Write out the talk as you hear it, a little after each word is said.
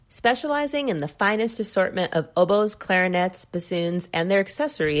Specializing in the finest assortment of oboes, clarinets, bassoons, and their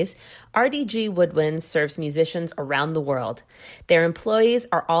accessories, RDG Woodwinds serves musicians around the world. Their employees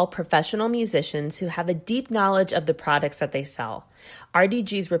are all professional musicians who have a deep knowledge of the products that they sell.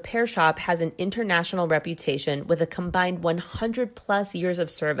 RDG's repair shop has an international reputation with a combined 100 plus years of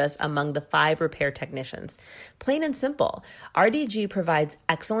service among the 5 repair technicians. Plain and simple, RDG provides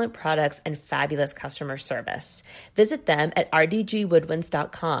excellent products and fabulous customer service. Visit them at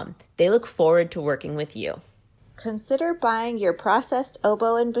rdgwoodwinds.com. They look forward to working with you. Consider buying your processed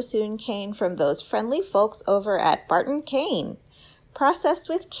oboe and bassoon cane from those friendly folks over at Barton Cane. Processed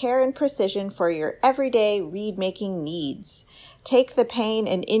with care and precision for your everyday reed-making needs. Take the pain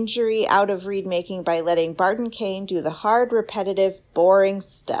and injury out of reed-making by letting Barton Cane do the hard, repetitive, boring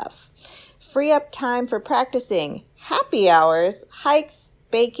stuff. Free up time for practicing, happy hours, hikes,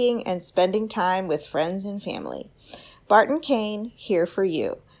 baking, and spending time with friends and family. Barton Cane, here for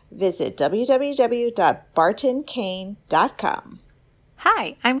you. Visit www.bartoncane.com.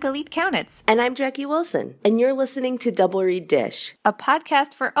 Hi, I'm Galit Kaunitz. And I'm Jackie Wilson, and you're listening to Double Reed Dish, a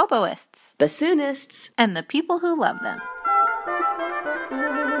podcast for oboists, bassoonists, and the people who love them.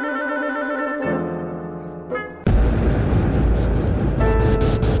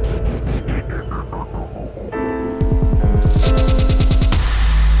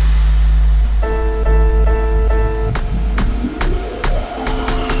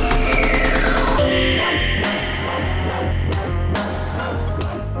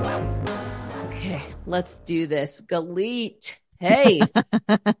 Let's do this. Galit. Hey.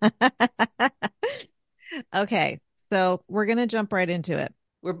 Okay. So we're going to jump right into it.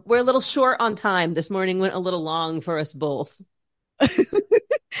 We're a little short on time. This morning went a little long for us both.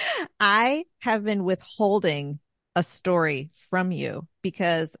 I have been withholding a story from you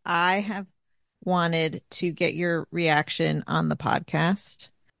because I have wanted to get your reaction on the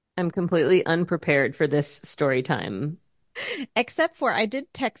podcast. I'm completely unprepared for this story time. Except for I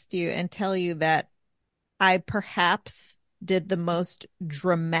did text you and tell you that I perhaps did the most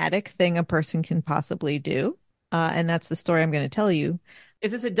dramatic thing a person can possibly do. And that's the story I'm going to tell you.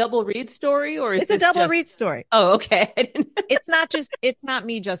 Is this a double read story or is it's a double read story? Oh, okay. It's not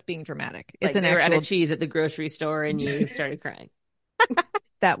me just being dramatic. It's like you were at a cheese at the grocery store and you started crying.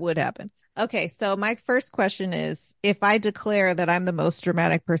 That would happen. Okay. So my first question is, if I declare that I'm the most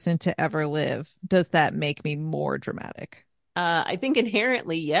dramatic person to ever live, does that make me more dramatic? I think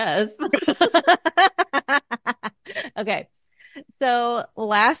inherently, yes. Okay. So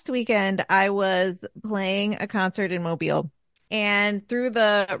last weekend I was playing a concert in Mobile, and through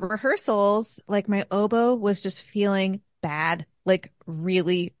the rehearsals, like my oboe was just feeling bad, like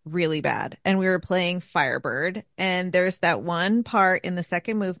really, really bad. And we were playing Firebird, and there's that one part in the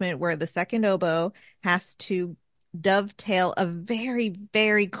second movement where the second oboe has to dovetail a very,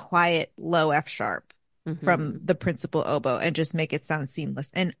 very quiet low F sharp from the principal oboe and just make it sound seamless.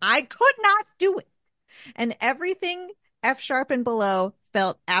 And I could not do it. And everything F sharp and below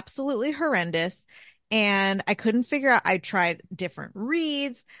felt absolutely horrendous. And I couldn't figure out, I tried different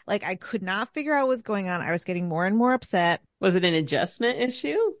reeds. Like I could not figure out what was going on. I was getting more and more upset. Was it an adjustment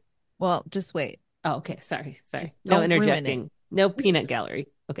issue? Well, just wait. Oh, okay. Sorry. No interjecting. No peanut gallery.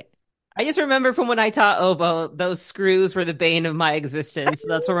 Okay. I just remember from when I taught oboe, those screws were the bane of my existence. So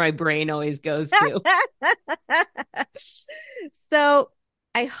that's where my brain always goes to. So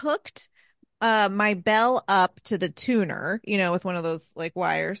I hooked my bell up to the tuner, with one of those like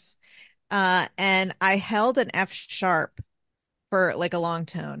wires. And I held an F sharp for like a long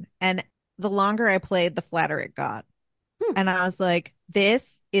tone. And the longer I played, the flatter it got. And I was like,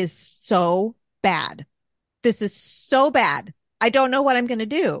 this is so bad. This is so bad. I don't know what I'm going to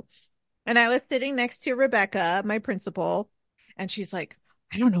do. And I was sitting next to Rebecca, my principal, and she's like,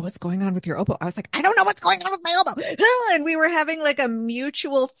 I don't know what's going on with your oboe. I was like, I don't know what's going on with my oboe. And we were having like a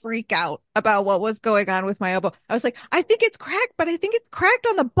mutual freak out about what was going on with my oboe. I was like, I think it's cracked, but I think it's cracked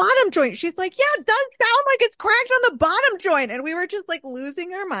on the bottom joint. She's like, yeah, it does sound like it's cracked on the bottom joint. And we were just like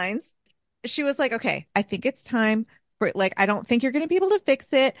losing our minds. She was like, okay, I think it's time for like, I don't think you're going to be able to fix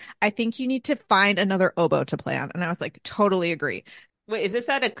it. I think you need to find another oboe to play on. And I was like, totally agree. Wait, is this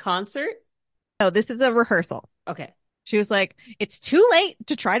at a concert? No, this is a rehearsal. Okay. She was like, it's too late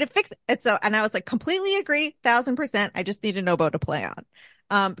to try to fix it. And I was like, completely agree, 1000%. I just need an oboe to play on.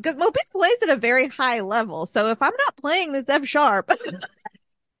 Because Mobile plays at a very high level. So if I'm not playing this F sharp, it's very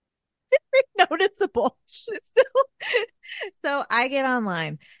noticeable. So I get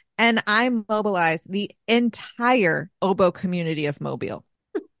online and I mobilize the entire oboe community of Mobile.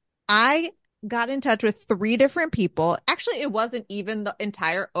 I got in touch with 3 different people. Actually, it wasn't even the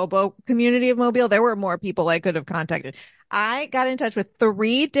entire oboe community of Mobile. There were more people I could have contacted. I got in touch with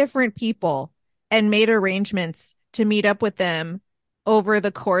 3 different people and made arrangements to meet up with them over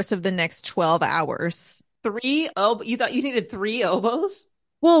the course of the next 12 hours. You thought you needed 3 oboes?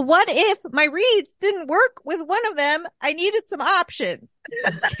 Well, what if my reeds didn't work with one of them? I needed some options.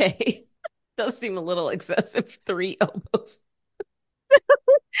 Okay. Does seem a little excessive, 3 oboes.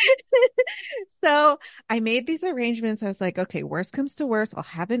 So I made these arrangements. I was like, okay, worst comes to worst, I'll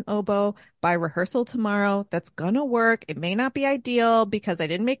have an oboe by rehearsal tomorrow. That's gonna work. It may not be ideal because I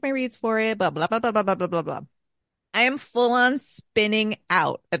didn't make my reeds for it, blah, blah, blah, blah, blah, blah, blah, blah, blah. I am full on spinning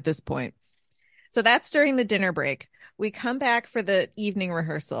out at this point. So that's during the dinner break. We come back for the evening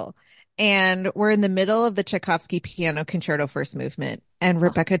rehearsal and we're in the middle of the Tchaikovsky piano concerto first movement. And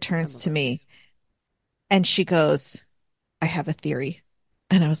Rebecca turns to me and she goes, I have a theory.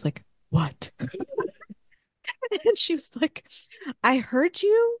 And I was like, what? And she was like, I heard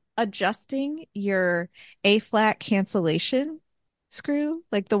you adjusting your A flat cancellation screw,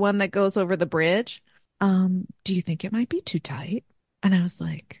 like the one that goes over the bridge. Do you think it might be too tight? And I was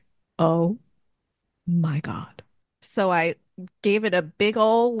like, oh my God. So I gave it a big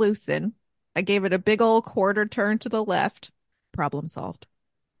old loosen. I gave it a big old quarter turn to the left. Problem solved.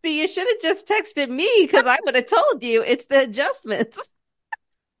 See, you should have just texted me because I would have told you it's the adjustments.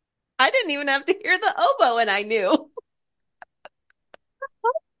 I didn't even have to hear the oboe and I knew.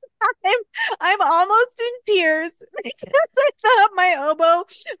 I'm almost in tears because I thought my oboe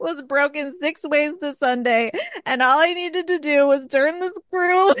was broken 6 ways to Sunday, and all I needed to do was turn the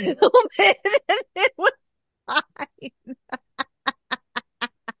screw a little bit, and it was fine.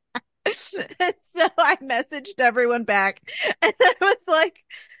 And so I messaged everyone back, and I was like,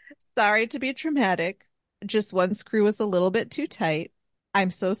 sorry to be dramatic. Just one screw was a little bit too tight. I'm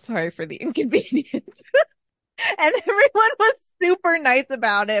so sorry for the inconvenience. And everyone was super nice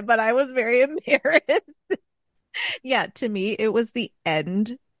about it, but I was very embarrassed. Yeah, to me, it was the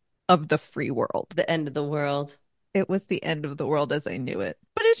end of the free world. The end of the world. It was the end of the world as I knew it,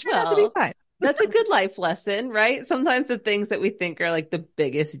 but it turned out to be fine. That's a good life lesson, right? Sometimes the things that we think are like the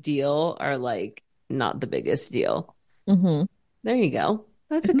biggest deal are like not the biggest deal. Mm-hmm. There you go.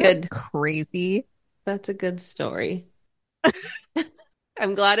 Isn't that crazy? That's a good story.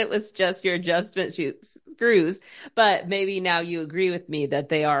 I'm glad it was just your adjustment screws, but maybe now you agree with me that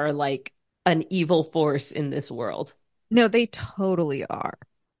they are like an evil force in this world. No, they totally are.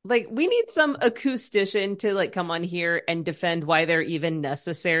 Like, we need some acoustician to like come on here and defend why they're even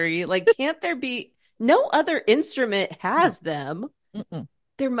necessary. Like, can't there be no other instrument has them? Mm-mm.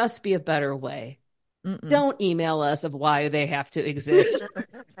 There must be a better way. Mm-mm. Don't email us of why they have to exist.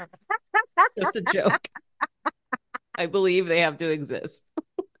 Just a joke. I believe they have to exist.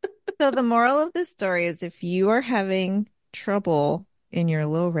 So the moral of this story is if you are having trouble in your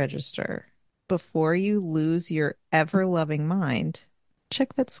low register, before you lose your ever-loving mind,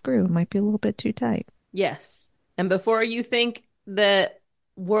 check that screw. It might be a little bit too tight. Yes. And before you think the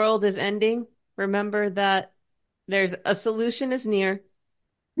world is ending, remember that there's a solution is near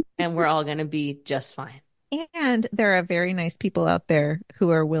and we're all going to be just fine. And there are very nice people out there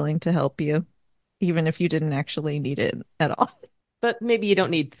who are willing to help you, even if you didn't actually need it at all. But maybe you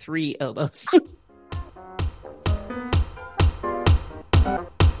don't need 3 oboes.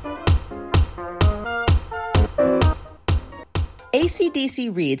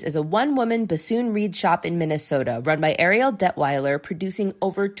 AC/DC Reeds is a one-woman bassoon reed shop in Minnesota run by Ariel Detweiler, producing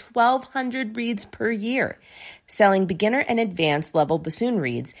over 1,200 reeds per year. Selling beginner and advanced level bassoon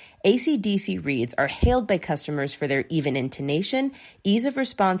reeds, AC/DC Reeds are hailed by customers for their even intonation, ease of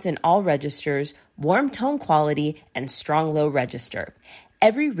response in all registers, warm tone quality, and strong low register.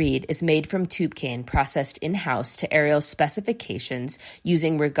 Every reed is made from tube cane processed in-house to Ariel's specifications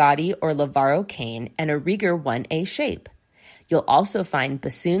using Rigotti or Lavaro cane and a Rieger 1A shape. You'll also find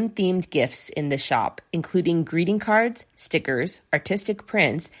bassoon-themed gifts in the shop, including greeting cards, stickers, artistic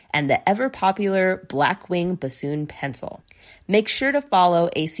prints, and the ever-popular Blackwing bassoon pencil. Make sure to follow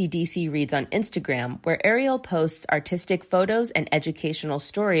AC/DC Reeds on Instagram, where Ariel posts artistic photos and educational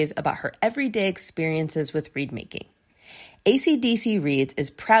stories about her everyday experiences with reed making. AC/DC Reeds is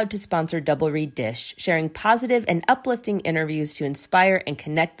proud to sponsor Double Reed Dish, sharing positive and uplifting interviews to inspire and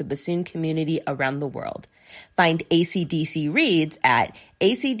connect the bassoon community around the world. Find AC/DC Reeds at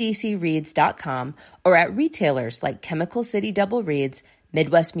acdcreeds.com or at retailers like Chemical City Double Reeds,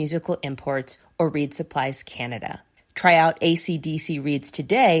 Midwest Musical Imports, or Reed Supplies Canada. Try out AC/DC Reeds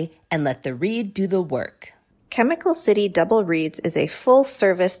today and let the reed do the work. Chemical City Double Reeds is a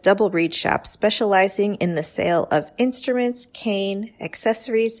full-service double reed shop specializing in the sale of instruments, cane,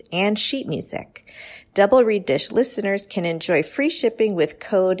 accessories, and sheet music. Double Reed Dish listeners can enjoy free shipping with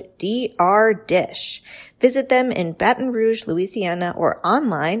code DRDISH. Visit them in Baton Rouge, Louisiana, or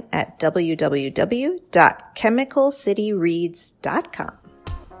online at www.chemicalcityreeds.com.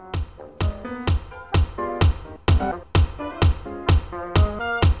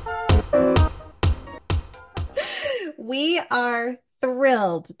 We are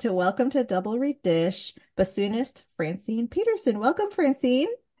thrilled to welcome to Double Reed Dish bassoonist Francine Peterson. Welcome, Francine.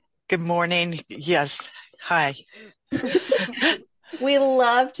 Good morning. Yes. Hi. We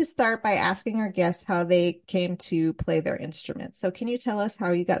love to start by asking our guests how they came to play their instrument. So can you tell us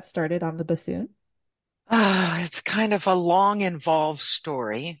how you got started on the bassoon? It's kind of a long, involved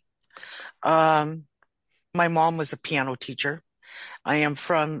story. My mom was a piano teacher. I am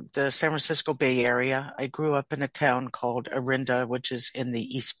from the San Francisco Bay Area. I grew up in a town called Orinda, which is in the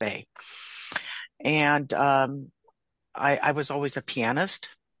East Bay. And I was always a pianist.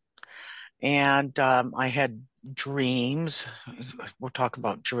 And I had dreams. We'll talk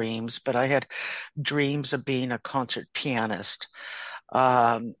about dreams, but I had dreams of being a concert pianist.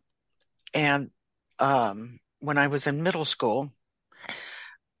 And when I was in middle school,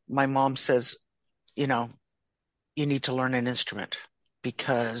 my mom says, you need to learn an instrument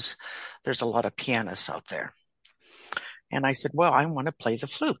because there's a lot of pianists out there. And I said, well, I want to play the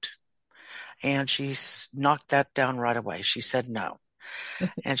flute. And she knocked that down right away. She said, no.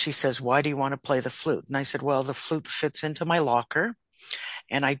 And she says, why do you want to play the flute? And I said, well, the flute fits into my locker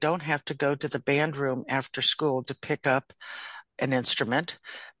and I don't have to go to the band room after school to pick up an instrument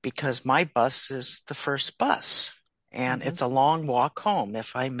because my bus is the first bus. And it's a long walk home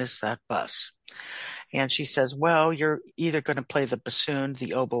if I miss that bus. And she says, well, you're either going to play the bassoon,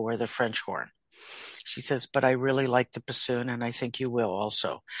 the oboe, or the French horn. She says, but I really like the bassoon and I think you will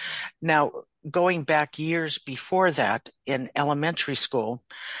also. Now, going back years before that in elementary school,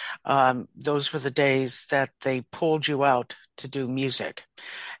 those were the days that they pulled you out to do music.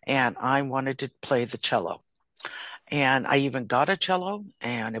 And I wanted to play the cello. And I even got a cello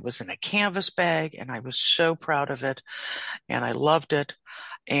and it was in a canvas bag and I was so proud of it and I loved it.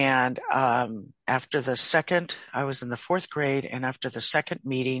 And after I was in the fourth grade, and after the second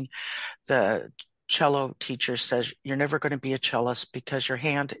meeting, the cello teacher says, you're never going to be a cellist because your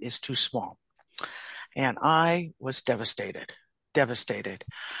hand is too small. And I was devastated.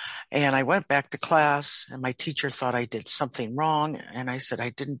 And I went back to class and my teacher thought I did something wrong. And I said,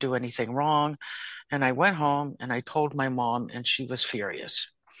 I didn't do anything wrong. And I went home and I told my mom and she was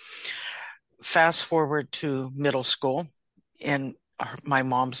furious. Fast forward to middle school and my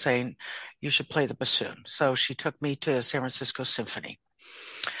mom saying, you should play the bassoon. So she took me to San Francisco Symphony.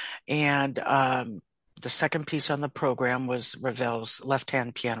 And the second piece on the program was Ravel's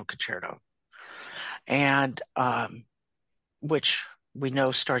Left-Hand Piano Concerto. And which we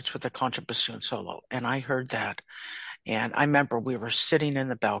know starts with a contrabassoon solo. And I heard that. And I remember we were sitting in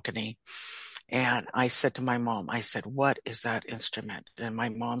the balcony and I said to my mom, I said, what is that instrument? And my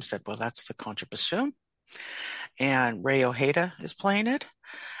mom said, well, that's the contrabassoon. And Ray Ojeda is playing it.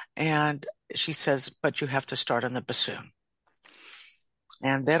 And she says, but you have to start on the bassoon.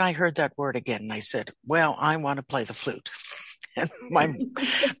 And then I heard that word again. And I said, well, I want to play the flute. And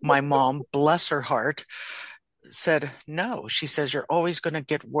my mom, bless her heart, said, no. She says, you're always going to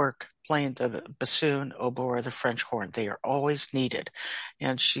get work playing the bassoon, oboe, or the French horn. They are always needed.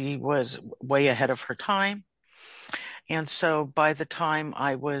 And she was way ahead of her time. And so by the time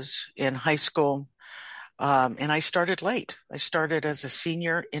I was in high school, and I started late. I started as a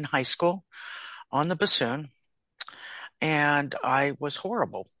senior in high school on the bassoon, and I was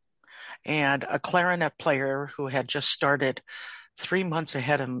horrible. And a clarinet player who had just started 3 months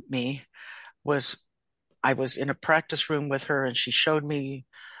ahead of me I was in a practice room with her and she showed me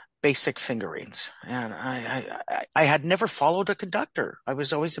basic fingerings. And I had never followed a conductor. I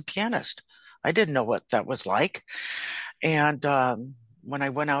was always a pianist. I didn't know what that was like. And, when I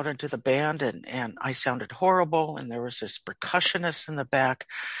went out into the band and I sounded horrible and there was this percussionist in the back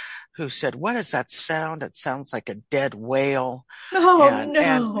who said, what is that sound? It sounds like a dead whale.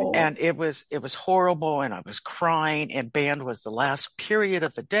 And it was horrible. And I was crying and band was the last period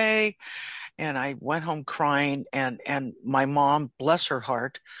of the day. And I went home crying and my mom, bless her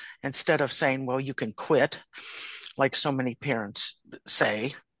heart, instead of saying, well, you can quit, like so many parents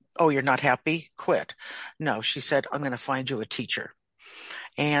say, oh, you're not happy? Quit. No, she said, I'm going to find you a teacher.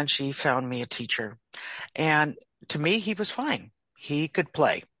 And she found me a teacher. And to me, he was fine. He could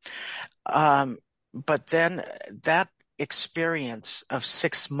play. But then that experience of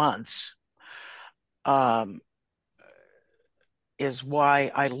 6 months um, is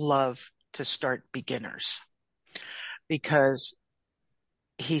why I love to start beginners, because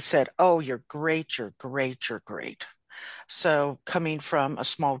he said, "Oh, you're great, you're great, you're great." So coming from a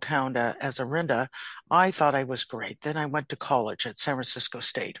small town as Arinda, I thought I was great. Then I went to college at San Francisco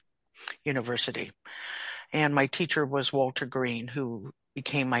State University, and my teacher was Walter Green, who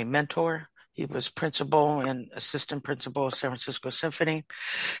became my mentor. He was principal and assistant principal of San Francisco Symphony,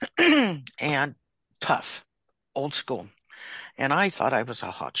 and tough, old school. And I thought I was a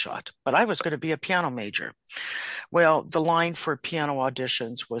hotshot, but I was going to be a piano major. Well, the line for piano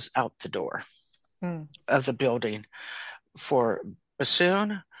auditions was out the door of the building. For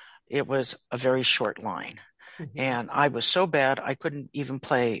bassoon, it was a very short line. And I was so bad, I couldn't even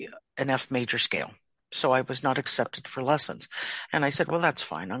play an F major scale. So I was not accepted for lessons. And I said, well, that's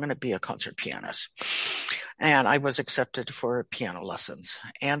fine. I'm going to be a concert pianist. And I was accepted for piano lessons.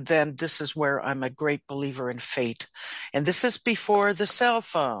 And then this is where I'm a great believer in fate. And this is before the cell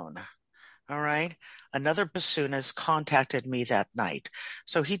phone. All right. Another bassoonist contacted me that night.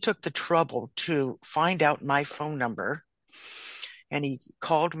 So he took the trouble to find out my phone number. And he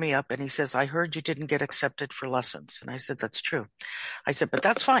called me up and he says, I heard you didn't get accepted for lessons. And I said, that's true. I said, but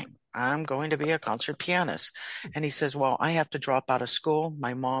that's fine. I'm going to be a concert pianist. And he says, well, I have to drop out of school.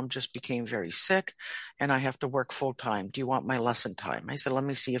 My mom just became very sick and I have to work full time. Do you want my lesson time? I said, let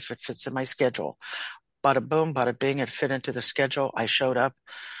me see if it fits in my schedule. Bada boom, bada bing, it fit into the schedule. I showed up.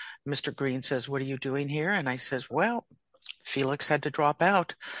 Mr. Green says, what are you doing here? And I says, well, Felix had to drop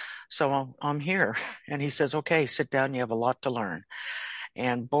out. So I'm here. And he says, okay, sit down. You have a lot to learn.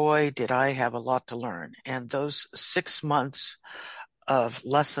 And boy, did I have a lot to learn. And those 6 months of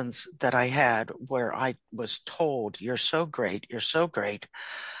lessons that I had where I was told, you're so great,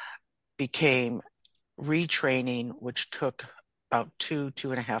 became retraining, which took about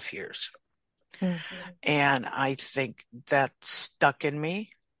 2.5 years. And I think that stuck in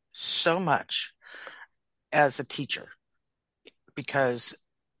me so much as a teacher, because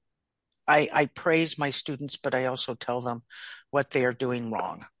I praise my students, but I also tell them what they are doing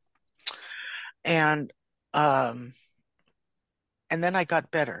wrong. And then I got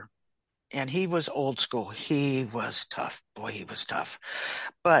better. And he was old school. He was tough. Boy, he was tough.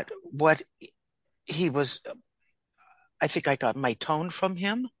 But what he was, I think I got my tone from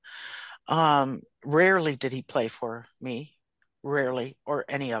him. Rarely did he play for me, rarely, or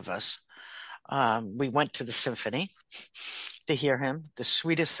any of us. We went to the symphony to hear him, the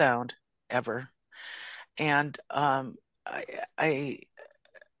sweetest sound ever. And I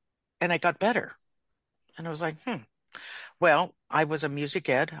got better. And I was like, well, I was a music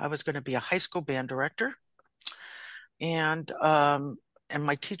ed. I was going to be a high school band director. And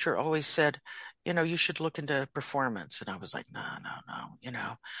my teacher always said, you should look into performance. And I was like, no.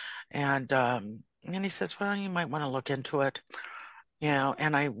 And he says, well, you might want to look into it. And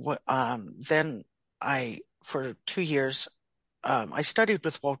then for 2 years, I studied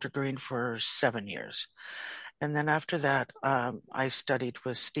with Walter Green for 7 years. And then after that, I studied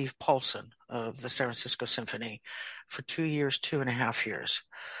with Steve Paulson of the San Francisco Symphony for 2 years, 2.5 years.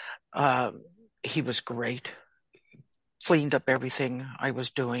 He was great, cleaned up everything I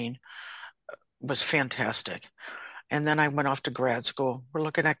was doing, was fantastic. And then I went off to grad school. We're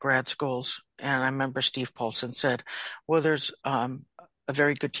looking at grad schools. And I remember Steve Paulson said, well, there's a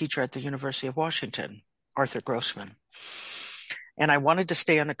very good teacher at the University of Washington, Arthur Grossman. And I wanted to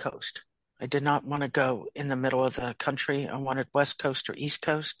stay on the coast. I did not want to go in the middle of the country. I wanted West Coast or East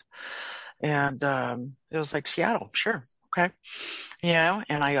Coast. And it was like, Seattle, sure. Okay. And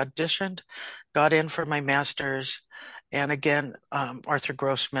I auditioned, got in for my master's. And again, Arthur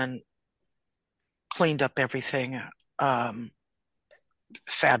Grossman cleaned up everything.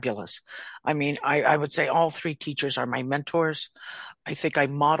 Fabulous. I mean, I would say all three teachers are my mentors. I think I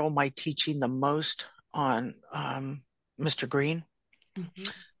model my teaching the most on Mr. Green.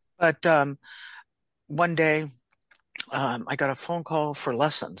 But one day I got a phone call for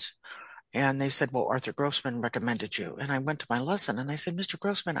lessons. And they said, well, Arthur Grossman recommended you. And I went to my lesson and I said, Mr.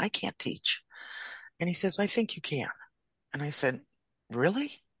 Grossman, I can't teach. And he says, I think you can. And I said,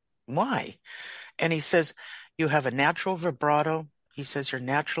 really? Why? And he says, you have a natural vibrato. He says, you're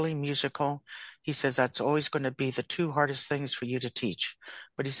naturally musical. He says, that's always going to be the two hardest things for you to teach.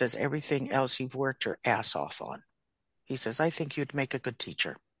 But he says, everything else you've worked your ass off on. He says, I think you'd make a good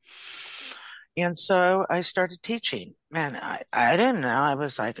teacher. And so I started teaching. Man, I didn't know. I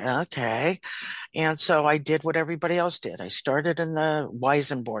was like, okay. And so I did what everybody else did. I started in the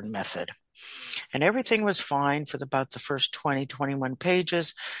Weisenborn method. And everything was fine for about the first 20, 21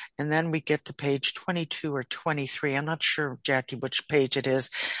 pages. And then we get to page 22 or 23. I'm not sure, Jackie, which page it is.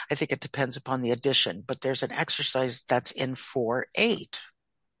 I think it depends upon the edition, but there's an exercise that's in 4/8.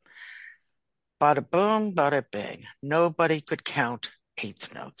 Bada boom, bada bing. Nobody could count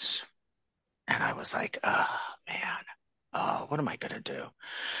eighth notes. And I was like, oh man, oh, what am I going to do?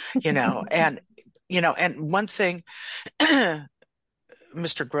 And one thing,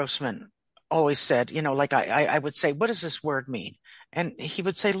 Mr. Grossman always said, like I would say, what does this word mean? And he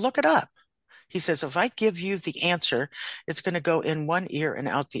would say, look it up. He says, if I give you the answer, it's going to go in one ear and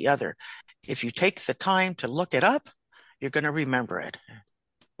out the other. If you take the time to look it up, you're going to remember it.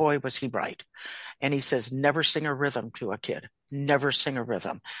 Boy, was he right. And he says, never sing a rhythm to a kid. Never sing a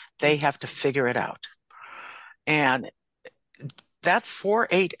rhythm. They have to figure it out. And that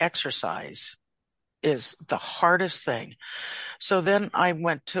 4/8 exercise is the hardest thing. So then I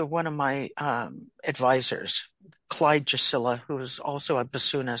went to one of my advisors, Clyde Gisela, who is also a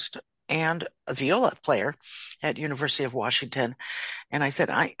bassoonist and a viola player at University of Washington. And I said,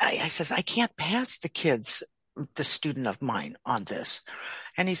 I says, I can't pass the student of mine on this.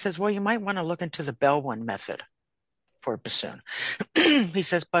 And he says, well, you might want to look into the Bell-One method for bassoon. He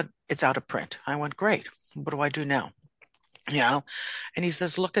says, but it's out of print. I went, great. What do I do now? And he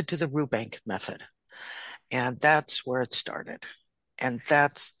says, look into the Rubank method. And that's where it started. And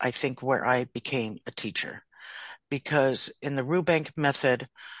that's, I think, where I became a teacher. Because in the Rubank method,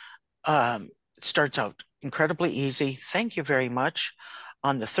 it starts out incredibly easy. Thank you very much.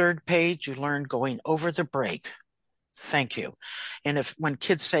 On the third page, you learn going over the break. Thank you. And when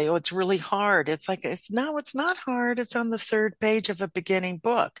kids say, oh, it's really hard, it's like, it's not hard. It's on the third page of a beginning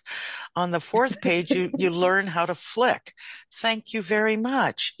book. On the fourth page, you learn how to flick. Thank you very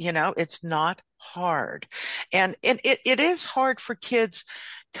much. It's not hard. And it is hard for kids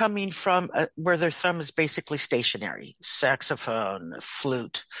coming from where their thumb is basically stationary, saxophone,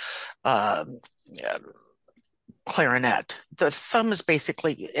 flute, clarinet. The thumb is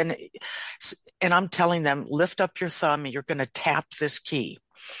basically, and I'm telling them, lift up your thumb and you're going to tap this key.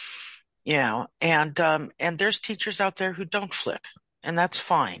 And there's teachers out there who don't flick, and that's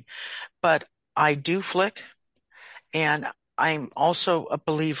fine. But I do flick, and I'm also a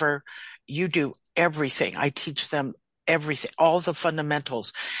believer. You do everything. I teach them everything, all the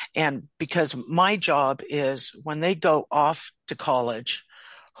fundamentals. And because my job is when they go off to college,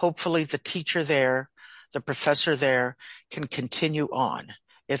 hopefully the teacher there, the professor there can continue on.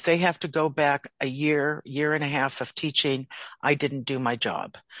 If they have to go back a year and a half of teaching, I didn't do my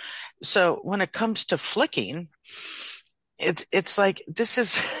job. So when it comes to flicking, it's like,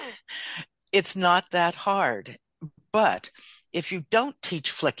 it's not that hard. But if you don't teach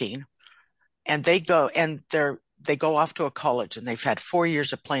flicking and they go off to a college and they've had 4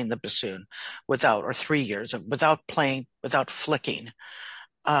 years of playing the bassoon or 3 years without flicking,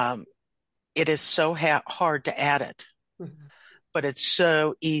 it is so hard to add it, but it's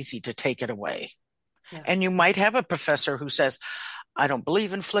so easy to take it away. Yeah. And you might have a professor who says, I don't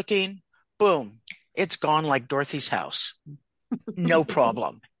believe in flicking. Boom. It's gone like Dorothy's house. No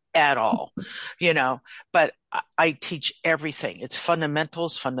problem at all, but I teach everything. It's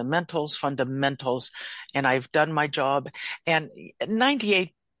fundamentals, fundamentals, fundamentals. And I've done my job. And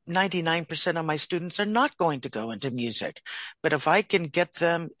 99% of my students are not going to go into music. But if I can get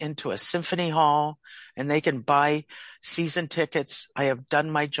them into a symphony hall and they can buy season tickets, I have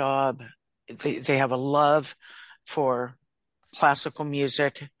done my job. They have a love for classical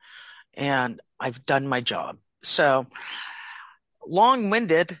music, and I've done my job. So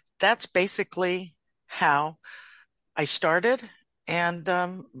long-winded, that's basically how I started, and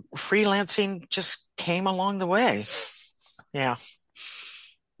freelancing just came along the way. Yeah.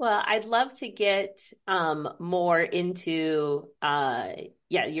 Well, I'd love to get more into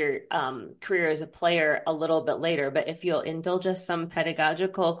your career as a player a little bit later, but if you'll indulge us some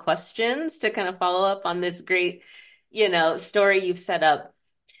pedagogical questions to kind of follow up on this great, story you've set up.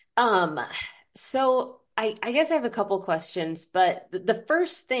 So I guess I have a couple questions, but the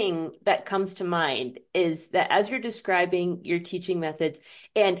first thing that comes to mind is that as you're describing your teaching methods,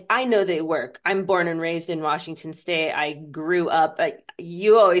 and I know they work. I'm born and raised in Washington State. I grew up,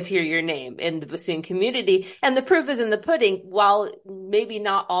 you always hear your name in the bassoon community, and the proof is in the pudding. While maybe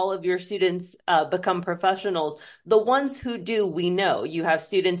not all of your students become professionals, the ones who do, we know. You have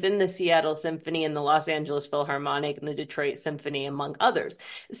students in the Seattle Symphony and the Los Angeles Philharmonic and the Detroit Symphony, among others.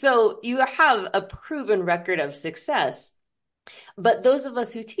 So you have a proven record of success. But those of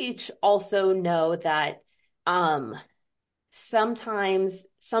us who teach also know that sometimes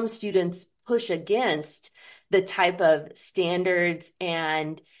some students push against the type of standards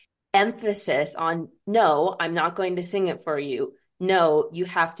and emphasis on, no, I'm not going to sing it for you. No, you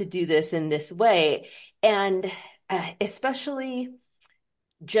have to do this in this way. And especially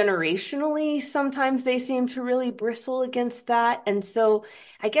generationally, sometimes they seem to really bristle against that. And so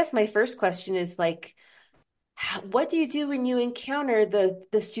I guess my first question is like, what do you do when you encounter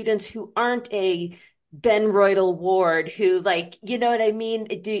the students who aren't a Ben Roydal Ward who like, you know what I mean?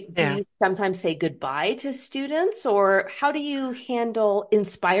 Do Yeah. you sometimes say goodbye to students or how do you handle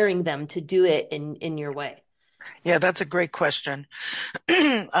inspiring them to do it in your way? Yeah, that's a great question.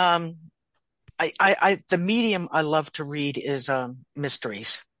 um, the medium I love to read is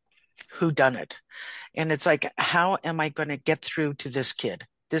mysteries, who done it, and it's like, how am I going to get through to this kid?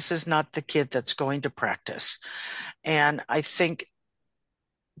 This is not the kid that's going to practice, and I think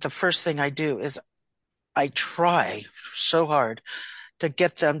the first thing I do is I try so hard to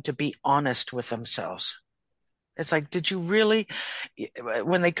get them to be honest with themselves. It's like, did you really,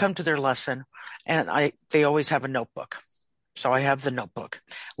 when they come to their lesson, and they always have a notebook. So I have the notebook.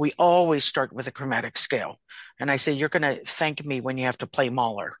 We always start with a chromatic scale. And I say, you're going to thank me when you have to play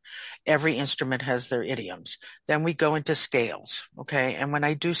Mahler. Every instrument has their idioms. Then we go into scales. Okay. And when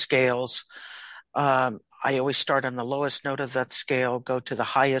I do scales, I always start on the lowest note of that scale, go to the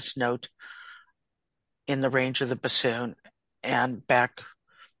highest note in the range of the bassoon and back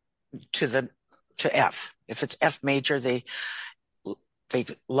to F. If it's F major, they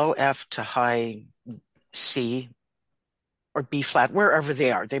low F to high C or B flat, wherever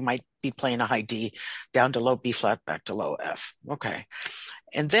they are. They might be playing a high D down to low B flat, back to low F. Okay.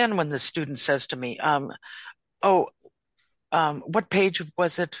 And then when the student says to me, what page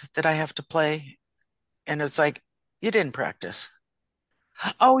was it that I have to play? And it's like, you didn't practice.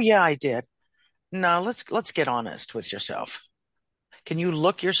 Oh yeah, I did. No, let's get honest with yourself. Can you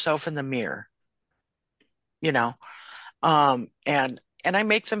look yourself in the mirror? You know, and I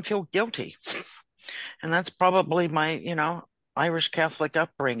make them feel guilty. And that's probably my, Irish Catholic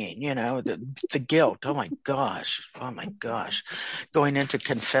upbringing, the guilt. Oh my gosh. Oh my gosh. Going into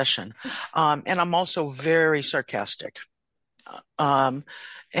confession. And I'm also very sarcastic. Um,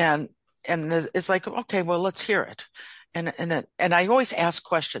 and, and it's like, okay, well, let's hear it. And I always ask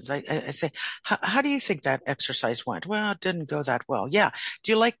questions. I say, how do you think that exercise went? Well, it didn't go that well. Yeah.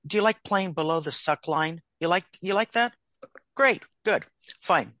 Do you like playing below the suck line? You like that? Great. Good.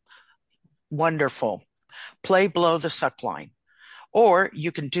 Fine. Wonderful. Play below the suck line. Or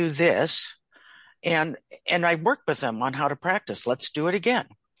you can do this. And I work with them on how to practice. Let's do it again,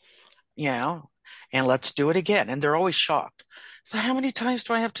 and let's do it again. And they're always shocked. So how many times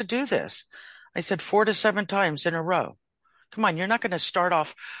do I have to do this? I said 4 to 7 times in a row. Come on. You're not going to start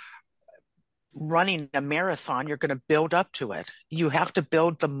off running a marathon. You're going to build up to it. You have to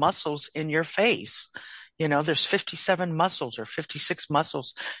build the muscles in your face. There's 57 muscles or 56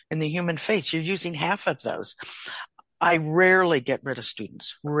 muscles in the human face. You're using half of those. I rarely get rid of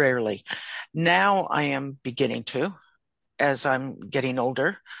students, rarely. Now I am beginning to, as I'm getting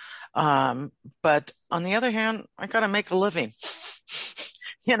older. But on the other hand, I got to make a living,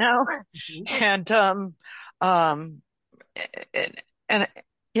 and, and,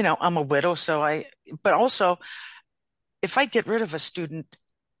 I'm a widow. But also if I get rid of a student,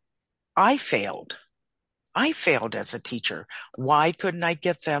 I failed as a teacher. Why couldn't I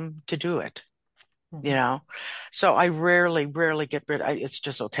get them to do it? So I rarely get rid. It's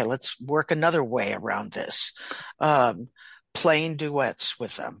just, okay, let's work another way around this. Playing duets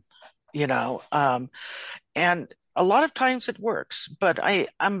with them, and a lot of times it works, but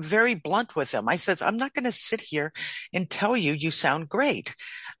I'm very blunt with them. I said, I'm not going to sit here and tell you sound great,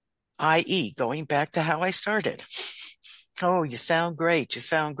 i.e. going back to how I started. Oh, you sound great. You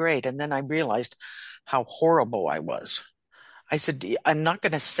sound great. And then I realized how horrible I was. I said, I'm not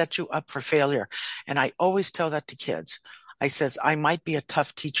going to set you up for failure. And I always tell that to kids. I says, I might be a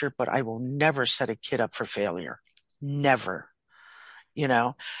tough teacher, but I will never set a kid up for failure. Never,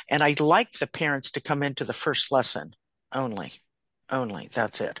 and I'd like the parents to come into the first lesson only,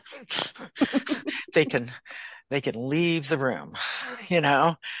 that's it. They can leave the room,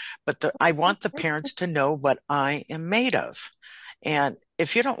 but I want the parents to know what I am made of. And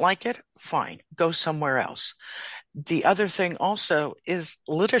if you don't like it, fine, go somewhere else. The other thing also is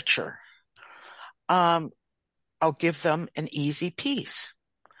literature. I'll give them an easy piece.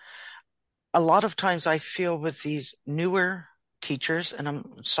 A lot of times I feel with these newer teachers, and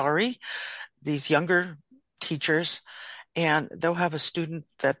I'm sorry, these younger teachers, and they'll have a student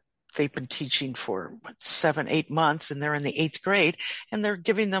that they've been teaching for 7, 8 months, and they're in the 8th grade, and they're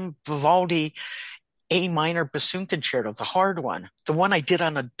giving them Vivaldi A minor bassoon concerto, the hard one, the one I did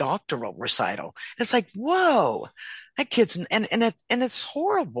on a doctoral recital. It's like, whoa, that kid's, and it's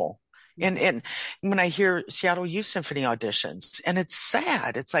horrible. And when I hear Seattle Youth Symphony auditions, and it's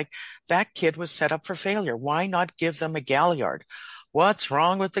sad, it's like that kid was set up for failure. Why not give them a Galliard? What's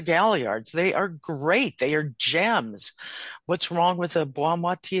wrong with the Galliards? They are great. They are gems. What's wrong with a Bois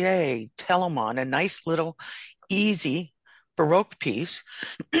Moitié, Telemon, a nice little easy Baroque piece?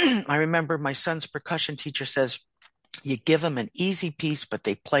 I remember my son's percussion teacher says, you give them an easy piece, but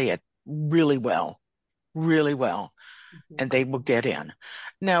they play it really well, and they will get in.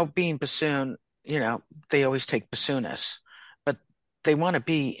 Now, being bassoon, they always take bassoonists, but they want to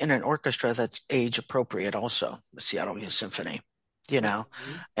be in an orchestra that's age appropriate also, the Seattle Youth Symphony,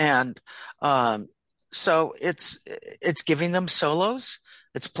 and so it's giving them solos,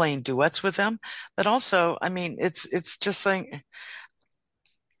 it's playing duets with them, but also, I mean, it's just saying,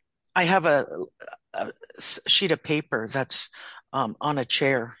 I have a sheet of paper that's on a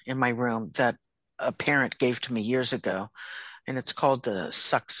chair in my room that a parent gave to me years ago, and it's called the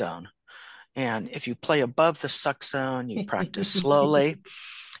suck zone. And if you play above the suck zone, you practice slowly,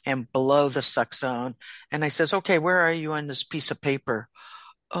 and below the suck zone. And I says, okay, where are you on this piece of paper?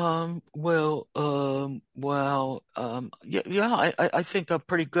 Yeah, I think I'm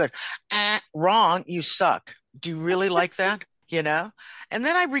pretty good. Wrong, you suck. Do you really like that? And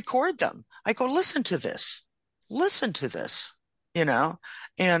then I record them. I go, listen to this, and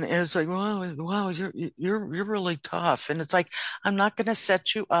it's like, wow, you're really tough. And it's like, I'm not going to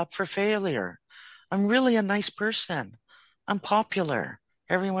set you up for failure. I'm really a nice person. I'm popular.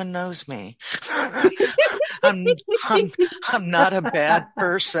 Everyone knows me. I'm not a bad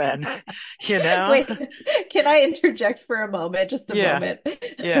person, Wait, can I interject for a moment? Just a moment.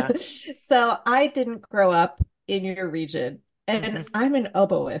 Yeah. So I didn't grow up in your region, and I'm an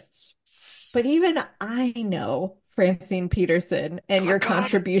oboist, but even I know Francine Peterson and your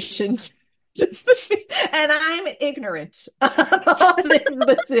contribution and I'm ignorant on this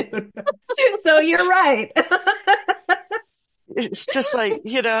bassoon. So you're right. It's just like,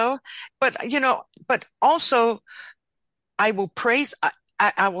 but also I will praise,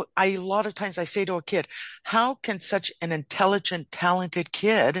 a lot of times I say to a kid, how can such an intelligent, talented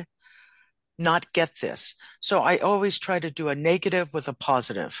kid not get this? So I always try to do a negative with a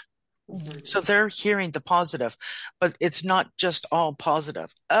positive. So they're hearing the positive, but it's not just all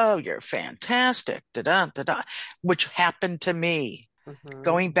positive. Oh, you're fantastic, which happened to me.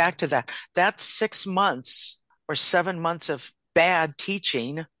 Going back to that 6 months or 7 months of bad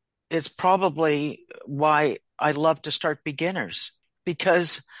teaching is probably why I love to start beginners,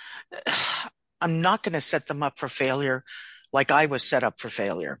 because I'm not going to set them up for failure like I was set up for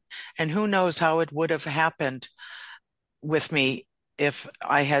failure. And who knows how it would have happened with me if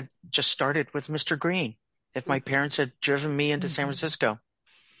I had just started with Mr. Green, if my parents had driven me into San Francisco.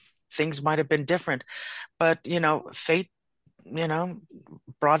 Things might have been different, but fate,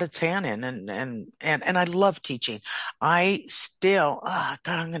 brought its hand in, and I love teaching. I still, God,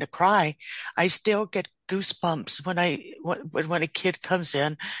 I'm going to cry. I still get goosebumps when a kid comes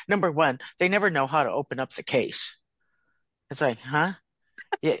in. Number one, they never know how to open up the case. It's like, huh?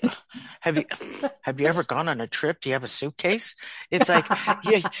 Yeah. Have you ever gone on a trip? Do you have a suitcase? It's like,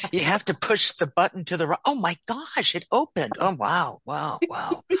 you have to push the button to the right. Oh my gosh, it opened. Oh, wow.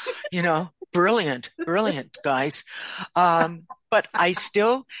 Brilliant, guys. But I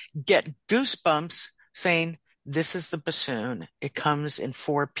still get goosebumps saying, this is the bassoon. It comes in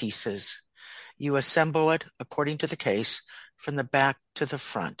 4 pieces. You assemble it according to the case from the back to the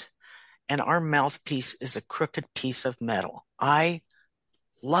front. And our mouthpiece is a crooked piece of metal. I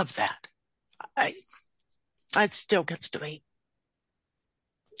love that. It still gets to me.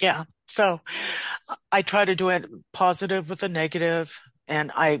 Yeah. So I try to do it positive with a negative,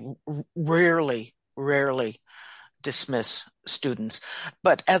 and I rarely dismiss students.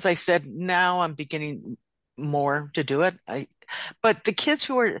 But as I said, now I'm beginning more to do it. But the kids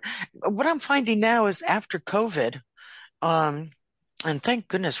what I'm finding now is after COVID, and thank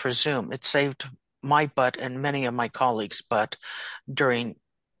goodness for Zoom, it saved my butt and many of my colleagues' butt during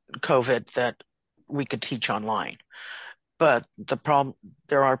COVID, that we could teach online. But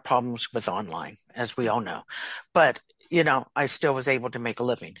there are problems with online, as we all know. But, I still was able to make a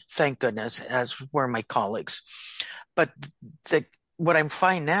living, thank goodness, as were my colleagues. But what I'm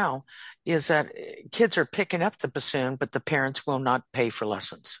finding now is that kids are picking up the bassoon, but the parents will not pay for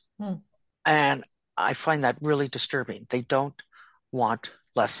lessons. And I find that really disturbing. They don't want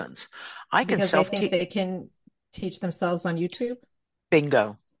lessons. Because they think they can teach themselves on YouTube?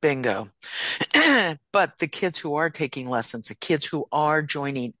 Bingo. But the kids who are taking lessons, the kids who are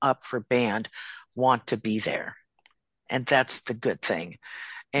joining up for band, want to be there. And that's the good thing.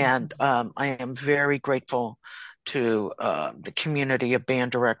 And I am very grateful to the community of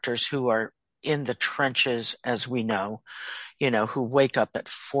band directors who are in the trenches, as we know, who wake up at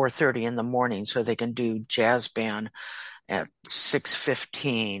 4:30 in the morning so they can do jazz band at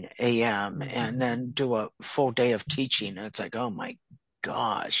 6:15 a.m. and then do a full day of teaching. And it's like, oh my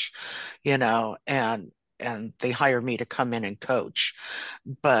gosh, and they hire me to come in and coach.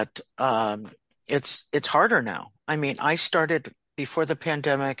 But it's harder now. I mean, I started before the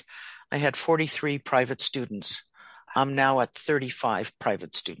pandemic. I had 43 private students. I'm now at 35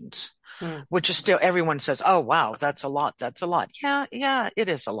 private students, which is still, everyone says, oh, wow, that's a lot. That's a lot. Yeah, it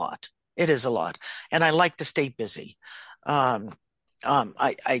is a lot. It is a lot. And I like to stay busy. I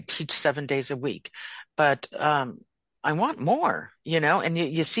teach 7 days a week, but I want more, and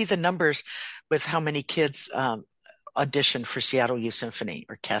you see the numbers with how many kids audition for Seattle Youth Symphony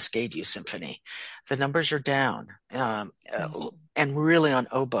or Cascade Youth Symphony. The numbers are down, and really on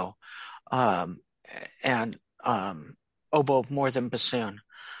oboe, and oboe more than bassoon.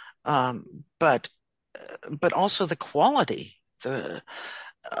 But also the quality. There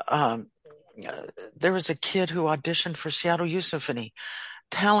was a kid who auditioned for Seattle Youth Symphony,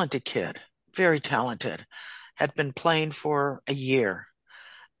 talented kid, very talented, had been playing for a year,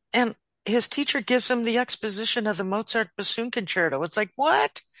 and his teacher gives him the exposition of the Mozart bassoon concerto. It's like,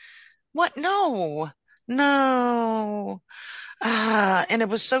 what? No. And it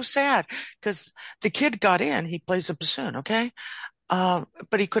was so sad because the kid got in, he plays a bassoon, okay?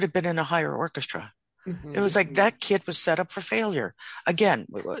 But he could have been in a higher orchestra. It was like that kid was set up for failure. Again,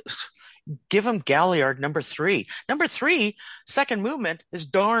 give him Galliard number 3. Number 3, second movement, is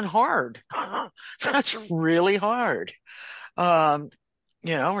darn hard. That's really hard. We're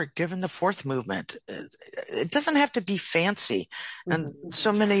given the fourth movement. It doesn't have to be fancy. And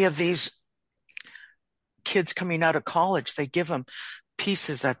so many of these kids coming out of college, they give them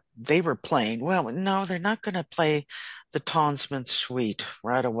pieces that they were playing. Well, no, they're not going to play the Tonsman Suite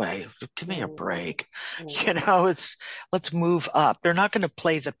right away. Give me a break. Let's move up. They're not going to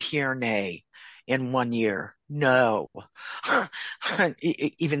play the Pierney in 1 year. No.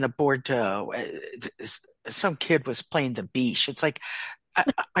 Even the Bordeaux. Some kid was playing the Biche. It's like,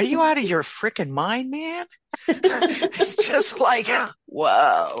 are you out of your freaking mind, man? It's just like,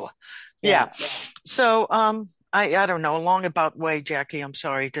 whoa. Yeah. So, I don't know, long about way, Jackie, I'm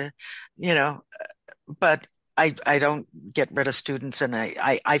sorry to, but I don't get rid of students, and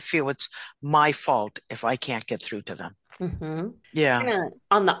I feel it's my fault if I can't get through to them. Yeah. Kinda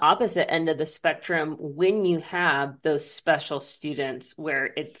on the opposite end of the spectrum, when you have those special students where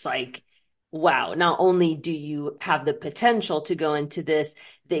it's like, wow, not only do you have the potential to go into this,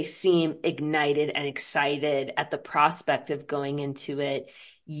 they seem ignited and excited at the prospect of going into it.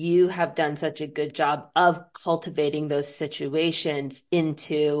 You have done such a good job of cultivating those situations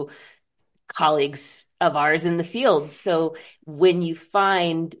into colleagues of ours in the field. So when you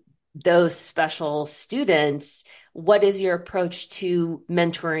find those special students, what is your approach to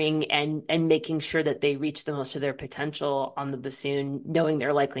mentoring and making sure that they reach the most of their potential on the bassoon, knowing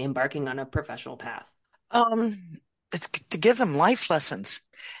they're likely embarking on a professional path? It's to give them life lessons.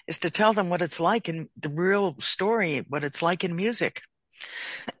 It's to tell them what it's like in the real story, what it's like in music.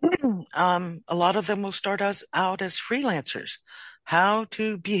 A lot of them will start out as freelancers. How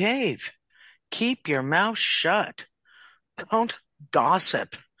to behave. Keep your mouth shut. Don't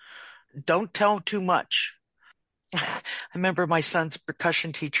gossip. Don't tell too much. I remember my son's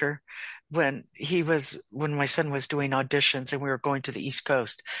percussion teacher when my son was doing auditions and we were going to the East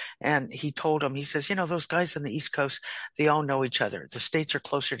Coast, and he told him, he says, those guys on the East Coast, they all know each other. The states are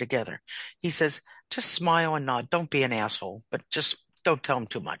closer together. He says, just smile and nod. Don't be an asshole, but just don't tell them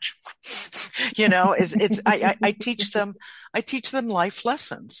too much. I teach them life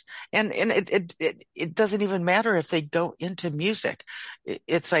lessons, and it doesn't even matter if they go into music.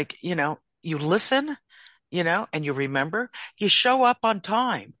 It's like, you listen, and you remember, you show up on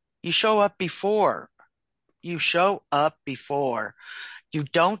time. You show up before. You don't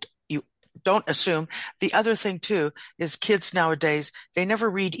assume. The other thing too is kids nowadays, they never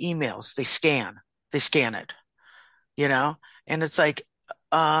read emails. They scan it, and it's like,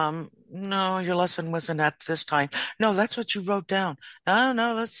 no, your lesson wasn't at this time. No, that's what you wrote down.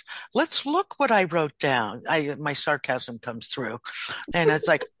 No, let's look what I wrote down. My sarcasm comes through, and it's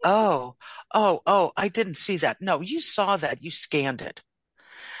like, oh, I didn't see that. No, you saw that. You scanned it.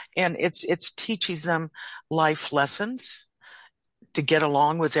 And it's teaching them life lessons to get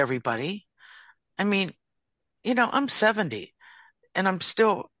along with everybody. I mean, I'm 70 and I'm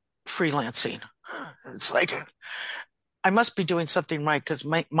still freelancing. It's like, I must be doing something right, because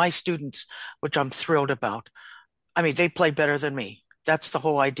my students, which I'm thrilled about, I mean, they play better than me. That's the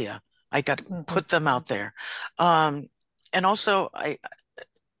whole idea. I got to Mhm. put them out there. Um, and also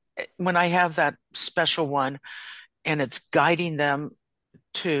when I have that special one and it's guiding them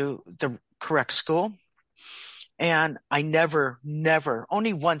to the correct school, and I never,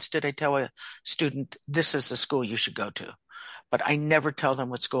 only once did I tell a student, this is the school you should go to, but I never tell them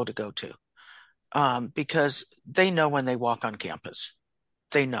what school to go to. Because they know when they walk on campus,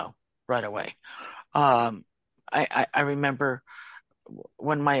 they know right away. Um, I remember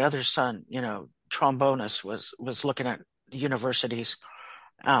when my other son, trombonist was looking at universities,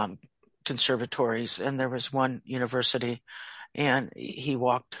 um, conservatories, and there was one university, and he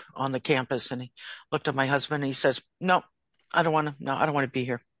walked on the campus and he looked at my husband and he says, "No, I don't want to be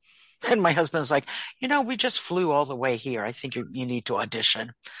here." And my husband was like, we just flew all the way here. I think you need to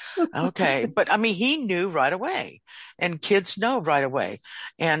audition. Okay. But I mean, he knew right away, and kids know right away,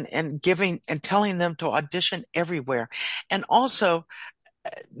 and giving and telling them to audition everywhere. And also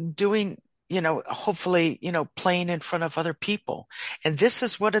doing, hopefully, playing in front of other people. And this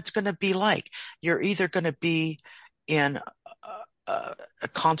is what it's going to be like. You're either going to be in a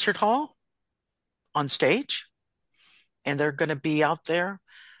concert hall on stage, and they're going to be out there,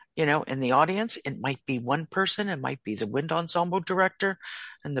 in the audience. It might be one person. It might be the wind ensemble director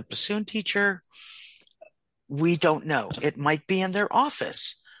and the bassoon teacher. We don't know. It might be in their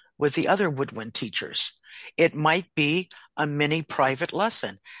office with the other woodwind teachers. It might be a mini private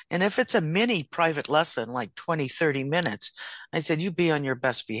lesson. And if it's a mini private lesson, like 20, 30 minutes, I said, you be on your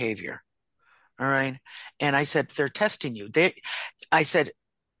best behavior. All right. And I said, they're testing you. I said,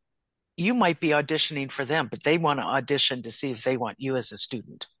 you might be auditioning for them, but they want to audition to see if they want you as a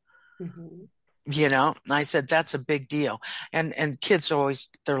student. Mhm. And I said, that's a big deal. And kids always,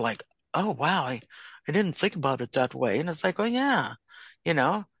 they're like, oh, wow, I didn't think about it that way. And it's like, oh, yeah, they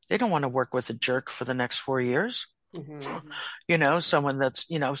don't want to work with a jerk for the next 4 years. Mhm. Someone that's,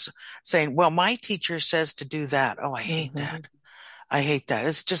 saying, well, my teacher says to do that. Oh, I hate Mhm. that. I hate that.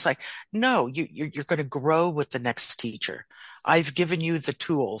 It's just like, no, you're going to grow with the next teacher. I've given you the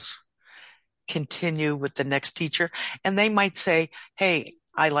tools. Continue with the next teacher. And they might say, hey,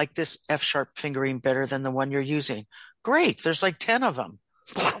 I like this F sharp fingering better than the one you're using. Great. There's like 10 of them.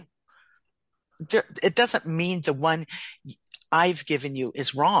 It doesn't mean the one I've given you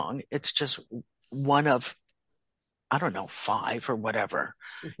is wrong. It's just one of, I don't know, 5 or whatever,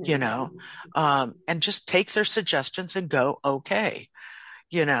 Mhm. and just take their suggestions and go, okay,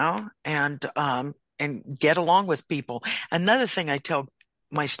 and get along with people. Another thing I tell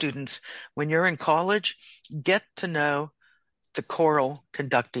my students, when you're in college, get to know the choral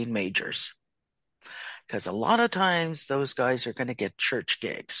conducting majors, because a lot of times those guys are going to get church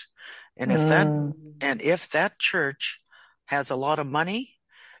gigs. And if that, Mm. and if that church has a lot of money,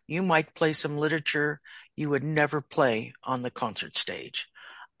 you might play some literature you would never play on the concert stage.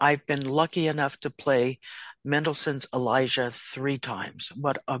 I've been lucky enough to play Mendelssohn's Elijah 3 times.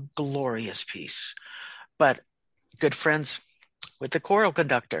 What a glorious piece. But good friends with the choral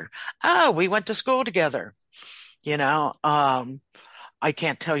conductor. Oh, we went to school together. You know, um, I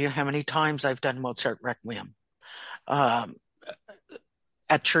can't tell you how many times I've done Mozart Requiem um,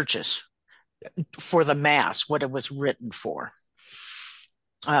 at churches for the Mass, what it was written for.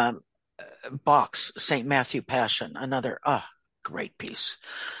 Um, Bach's St. Matthew Passion, another great piece.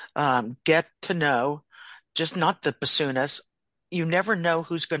 Get to know just not the bassoonist. You never know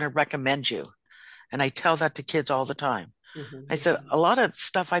who's going to recommend you. And I tell that to kids all the time. I Mhm. said, a lot of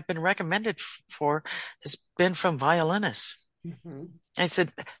stuff I've been recommended for has been from violinists. Mhm. I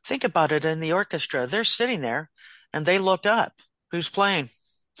said, think about it in the orchestra. They're sitting there and they look up. Who's playing?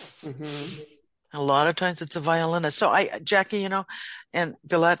 Mhm. A lot of times it's a violinist. So Jackie, and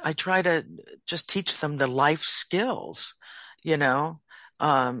Galette, I try to just teach them the life skills,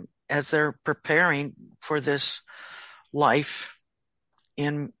 as they're preparing for this life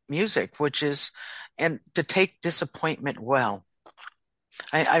in music, and to take disappointment well.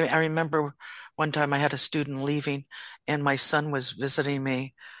 I remember one time I had a student leaving and my son was visiting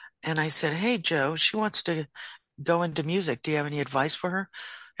me and I said, hey, Joe, she wants to go into music. Do you have any advice for her?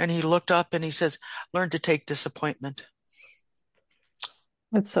 And he looked up and he says, learn to take disappointment.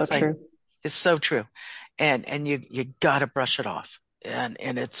 It's so It's like, true. it's so true. And you gotta brush it off. And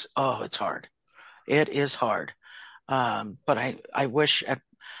it's hard. It is hard. But I wish at,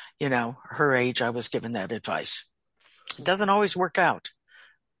 her age, I was given that advice. It doesn't always work out,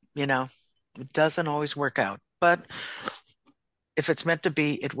 you know, it doesn't always work out, but if it's meant to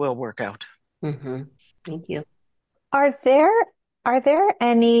be, it will work out. Mhm. Thank you. Are there are there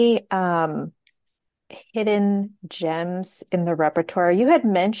any hidden gems in the repertoire? You had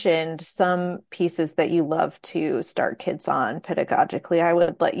mentioned some pieces that you love to start kids on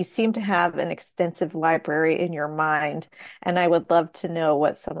pedagogically. You seem to have an extensive library in your mind, and I would love to know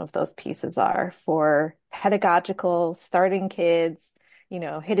what some of those pieces are for pedagogical, starting kids,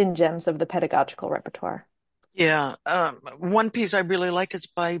 hidden gems of the pedagogical repertoire. Yeah, one piece I really like is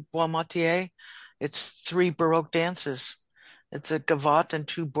by Boismatier. It's three Baroque dances. It's a gavotte and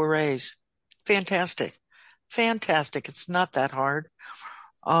two bourrées. Fantastic. Fantastic. It's not that hard.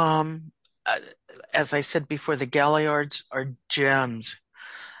 Um, uh, as I said before, the Galliards are gems,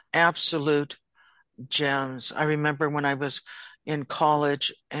 absolute gems. I remember when I was in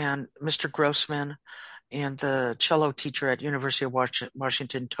college and Mr. Grossman and the cello teacher at University of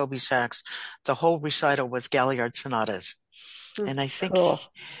Washington, Toby Sachs, the whole recital was Galliard sonatas. And Cool.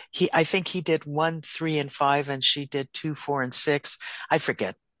 I think he did 1, 3, and 5, and she did 2, 4, and 6. I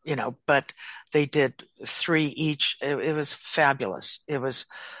forget, but they did 3 each. It was fabulous. It was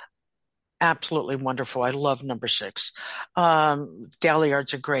absolutely wonderful. I love number 6.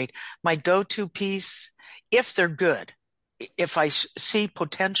 Galliards are great. My go-to piece, if they're good, if I see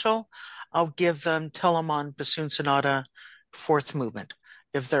potential, I'll give them Telemann Bassoon Sonata, 4th movement.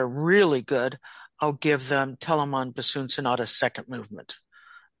 If they're really good, I'll give them Telemann Bassoon Sonata, 2nd movement.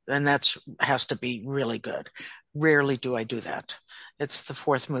 And that has to be really good. Rarely do I do that. It's the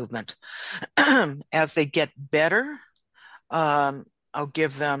 4th movement. As they get better, I'll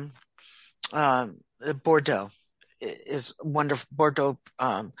give them Bordeaux is wonderful. Bordeaux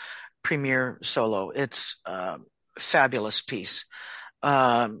premier solo. It's fabulous piece.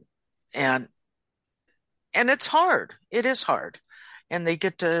 Um, and it's hard. It is hard. And they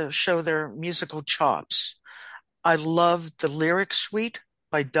get to show their musical chops. I love the lyric suite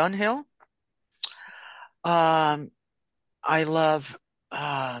by Dunhill. I love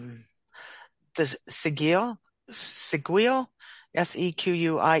the Seguille, Sequielle.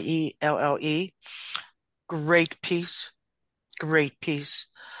 Great piece, great piece,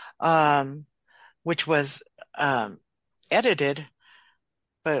 which was edited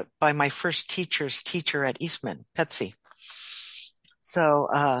by my first teacher's teacher at Eastman, Petsy. So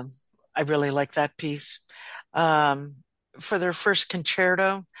I really like that piece. For their first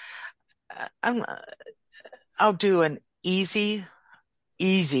concerto, I'll do an easy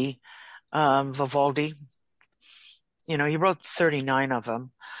Vivaldi. He wrote 39 of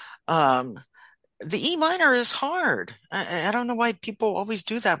them. The E minor is hard. I don't know why people always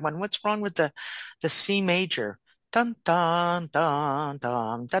do that one. What's wrong with the C major? Dun dun dun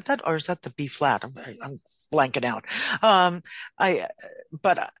dun dun dun, or is that the B flat? I'm blanking out. I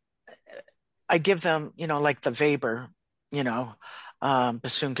but I give them, like the Weber,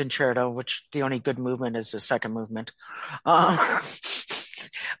 bassoon concerto, which the only good movement is the 2nd movement.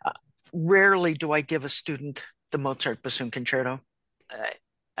 Rarely do I give a student the Mozart bassoon concerto.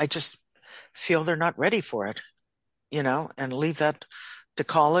 I just feel they're not ready for it, and leave that to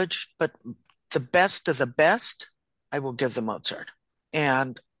college. But the best of the best, I will give the Mozart.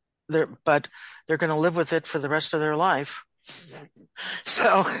 And but they're going to live with it for the rest of their life.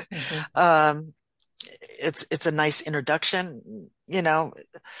 So, it's a nice introduction,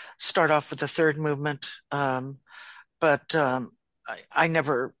 start off with the 3rd movement. But I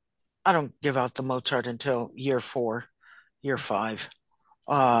don't give out the Mozart until year 4, year 5.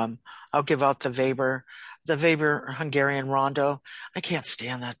 I'll give out the Weber Hungarian Rondo. I can't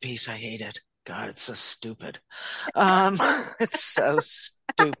stand that piece. I hate it. God, it's so stupid. It's so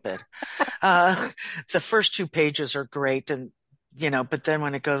stupid. The first 2 pages are great, and but then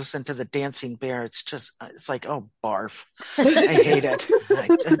when it goes into the dancing bear, it's like, oh, barf. I hate it.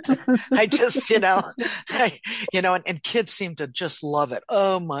 I just, and kids seem to just love it.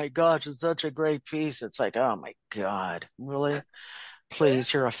 Oh my gosh, it's such a great piece. It's like, oh my God, really?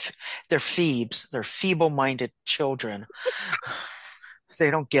 Please, they're Phoebes. They're feeble-minded children.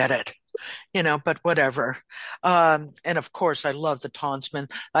 They don't get it. But whatever. And of course, I love the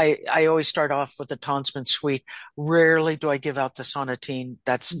Tonsman. I always start off with the Tonsman suite. Rarely do I give out the sonatine.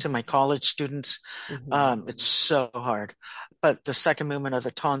 That's to my college students. It's so hard. But the 2nd movement of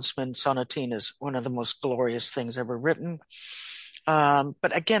the Tonsman sonatine is one of the most glorious things ever written.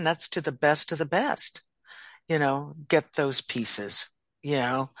 But again, that's to the best of the best. Get those pieces.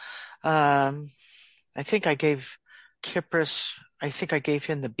 I think I gave Kypros, I think I gave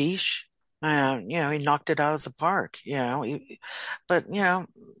him the Biche. He knocked it out of the park, but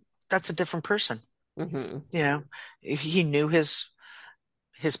that's a different person. He knew his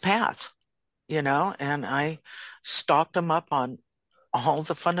path, and I stocked him up on all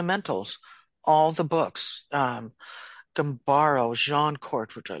the fundamentals, all the books, Gambaro, Jean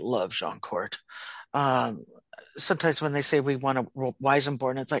Court, which I love Jean Court, Sometimes when they say we want a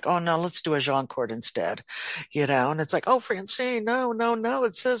Weisenborn, it's like, oh no, let's do a Jeancourt instead, and it's like, oh, Francine, no, no, no,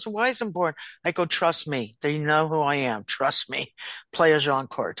 it says Weisenborn. I go, trust me, they know who I am. Trust me, play a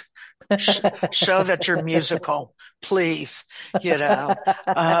Jeancourt. Show that you're musical, please, you know.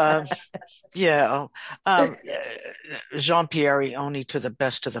 Um, yeah, Jean-Pierre only to the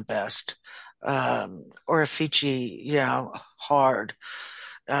best of the best. Or Affici, hard.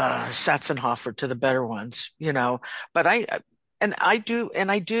 Satzenhofer to the better ones, But I do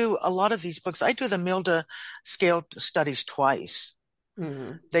a lot of these books. I do the Milda scale studies twice.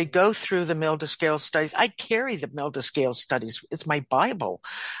 Mm-hmm. They go through the Milda scale studies. I carry the Milda scale studies. It's my Bible.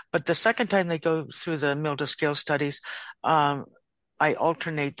 But the second time they go through the Milda scale studies, I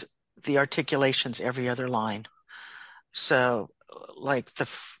alternate the articulations every other line. So like the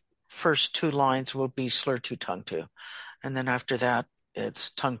first two lines will be slur two, tongue two. And then after that,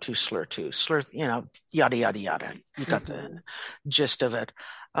 it's tongue two, slur two, slur, yada, yada, yada. You got the gist of it.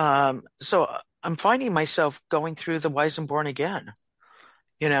 So I'm finding myself going through the Weisenborn again,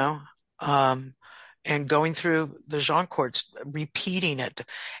 and going through the Jeancourts, repeating it.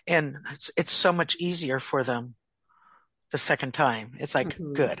 And it's so much easier for them the second time. It's like,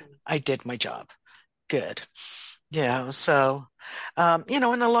 good, I did my job. Good. Yeah. So, and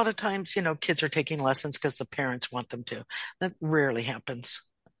a lot of times, kids are taking lessons because the parents want them to. That rarely happens,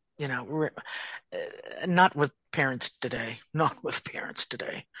 not with parents today, not with parents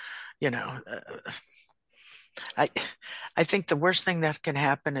today, I think the worst thing that can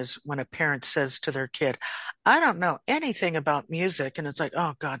happen is when a parent says to their kid, I don't know anything about music. And it's like,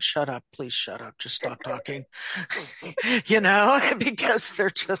 oh God, shut up. Please shut up. Just stop talking, because they're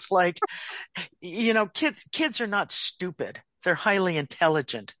just like, kids are not stupid. They're highly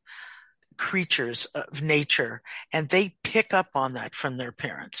intelligent creatures of nature, and they pick up on that from their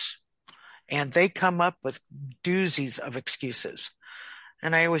parents, and they come up with doozies of excuses.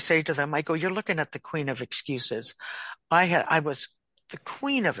 And I always say to them, I go, you're looking at the queen of excuses. I was the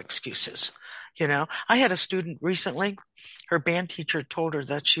queen of excuses. I had a student recently, her band teacher told her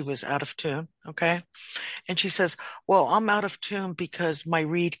that she was out of tune. Okay. And she says, well, I'm out of tune because my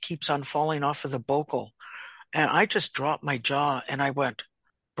reed keeps on falling off of the vocal. And I just dropped my jaw and I went,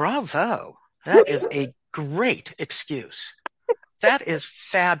 bravo. That is a great excuse. That is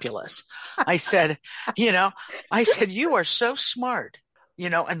fabulous. I said, you are so smart.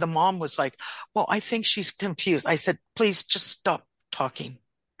 And the mom was like, well, I think she's confused. I said, please just stop talking.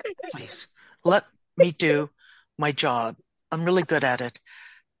 Please let me do my job. I'm really good at it.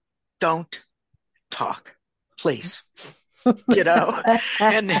 Don't talk, please.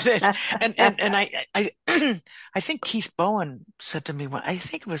 And I I think Keith Bowen said to me I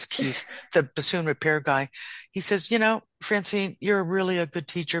think it was Keith, the bassoon repair guy. He says, Francine, you're really a good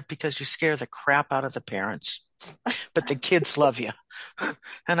teacher because you scare the crap out of the parents, but the kids love you.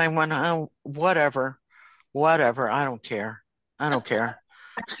 And I went, oh, whatever. I don't care.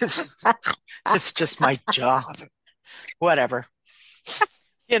 It's just my job. Whatever.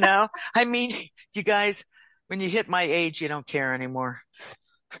 You guys, when you hit my age, you don't care anymore.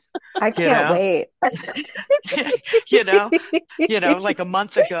 I can't wait. Like a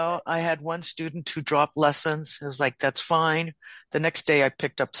month ago, I had one student who dropped lessons. It was like, that's fine. The next day I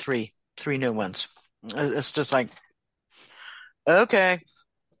picked up three new ones. It's just like, okay,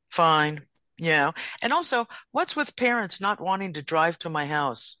 fine. And also, what's with parents not wanting to drive to my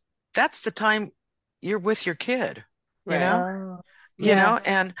house? That's the time you're with your kid,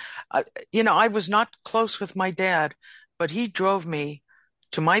 and, I was not close with my dad, but he drove me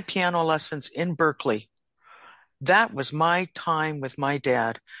to my piano lessons in Berkeley. That was my time with my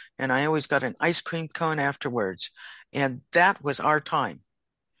dad. And I always got an ice cream cone afterwards. And that was our time,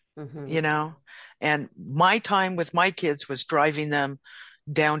 and my time with my kids was driving them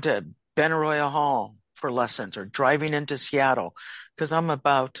down to Benaroya Hall for lessons or driving into Seattle because I'm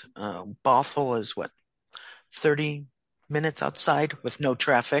about, Bothell is 30 minutes outside with no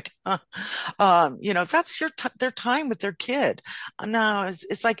traffic. That's their time with their kid. No,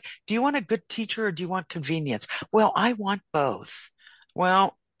 it's like, do you want a good teacher or do you want convenience? Well, I want both.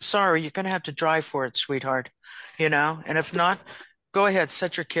 Well, sorry, you're going to have to drive for it, sweetheart. And if not, go ahead,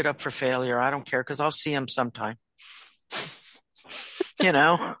 set your kid up for failure. I don't care because I'll see him sometime.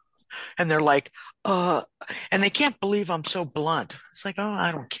 And they're like, and they can't believe I'm so blunt. It's like, oh,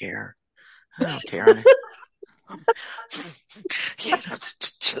 I don't care.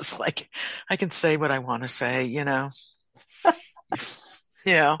 It's just like I can say what I want to say,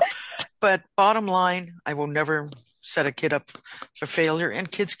 But bottom line, I will never set a kid up for failure,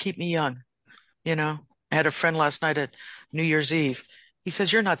 and kids keep me young. I had a friend last night at New Year's Eve. He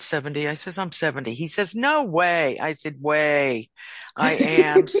says, you're not 70. I says, I'm 70. He says, no way. I said, way. I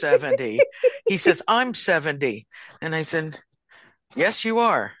am 70. He says, I'm 70. And I said, yes, you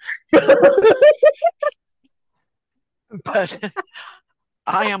are. But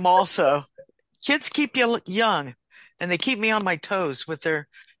I am also, kids keep you young and they keep me on my toes with their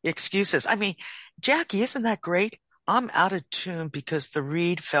excuses. I mean, Jackie, isn't that great? I'm out of tune because the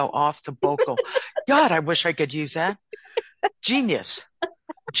reed fell off the vocal. God, I wish I could use that. Genius.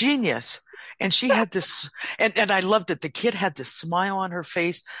 Genius. And she had this, and I loved it. The kid had this smile on her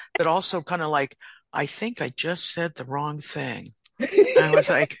face, but also kind of like, I think I just said the wrong thing. And I was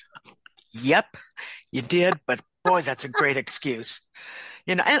like, yep, you did, but boy, that's a great excuse.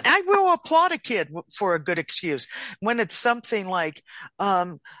 And I will applaud a kid for a good excuse when it's something like,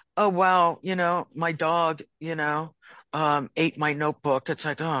 oh, wow, my dog, ate my notebook. It's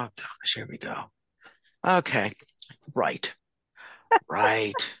like, oh gosh, here we go. Okay. Right.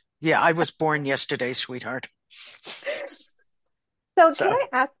 Right. Yeah, I was born yesterday, sweetheart. So can So, I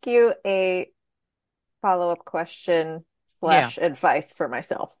ask you a follow-up question yeah. / advice for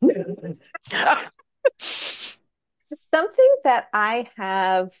myself? Something that I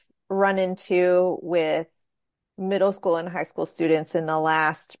have run into with middle school and high school students in the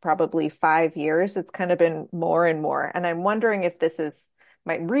last probably 5 years, it's kind of been more and more. And I'm wondering if this is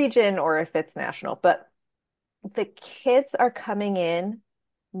my region or if it's national, but the kids are coming in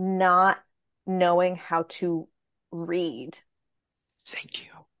not knowing how to read. Thank you.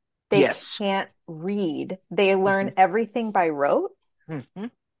 They Yes. can't read. They learn everything by rote Mm-hmm.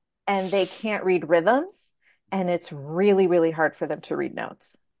 and they can't read rhythms. And it's really, really hard for them to read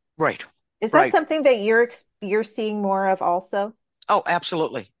notes. Right. Is that Right. something that you're seeing more of also? Oh,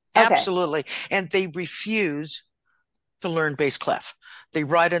 absolutely. Okay. Absolutely. And they refuse to learn bass clef. They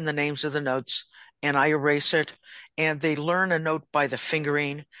write in the names of the notes and I erase it and they learn a note by the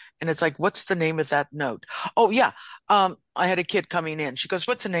fingering. And it's like, what's the name of that note? Oh, yeah. I had a kid coming in. She goes,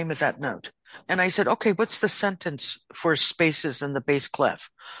 what's the name of that note? And I said, okay, what's the sentence for spaces in the bass clef?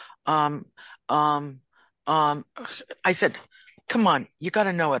 Um, um, um, I said, come on, you got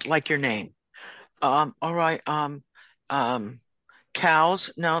to know it like your name. All right.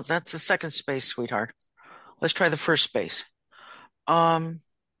 Cows. No, that's the second space, sweetheart. Let's try the first space. Um,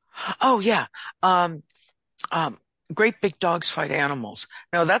 oh yeah. Um, um, great big dogs fight animals.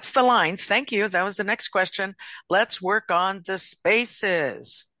 No, that's the lines. Thank you. That was the next question. Let's work on the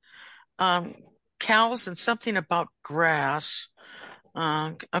spaces. Um, cows and something about grass.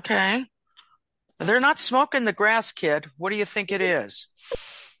 Okay. They're not smoking the grass, kid. What do you think it is?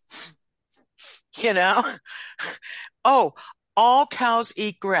 You know? Oh, all cows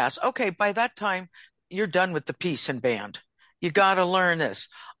eat grass. Okay, by that time, you're done with the piece and band. You got to learn this.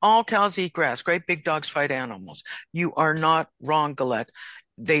 All cows eat grass. Great big dogs fight animals. You are not wrong, Galette.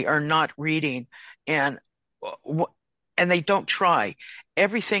 They are not reading and they don't try.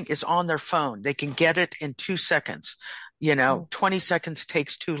 Everything is on their phone. They can get it in 2 seconds. 20 seconds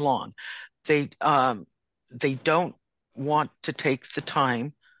takes too long. They don't want to take the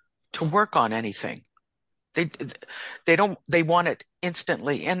time to work on anything. They want it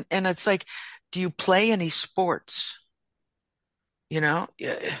instantly. And it's like, do you play any sports? You're not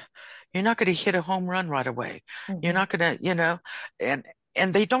going to hit a home run right away. You're not going to,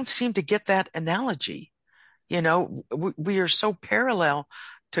 and they don't seem to get that analogy. We are so parallel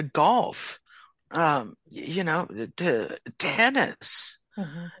to golf, to tennis.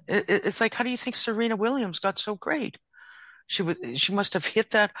 It's like, how do you think Serena Williams got so great? She must have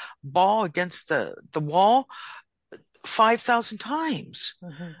hit that ball against the wall 5,000 times.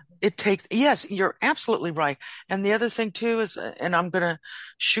 Yes, you're absolutely right. And the other thing too is, and I'm going to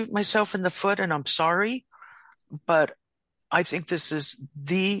shoot myself in the foot and I'm sorry, but I think this is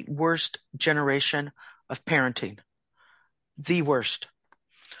the worst generation of parenting. The worst.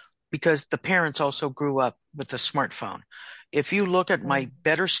 Because the parents also grew up with the smartphone. If you look at my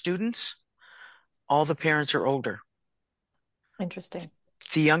better students, all the parents are older. Interesting.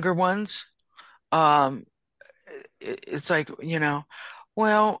 The younger ones, it's like,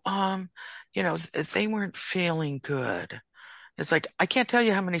 if they weren't feeling good. It's like, I can't tell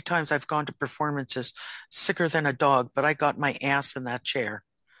you how many times I've gone to performances sicker than a dog, but I got my ass in that chair.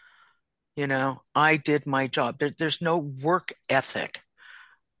 I did my job. There's no work ethic,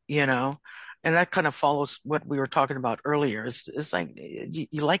 and that kind of follows what we were talking about earlier. It's like,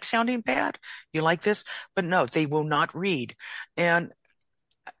 you like sounding bad? You like this? But no, they will not read. And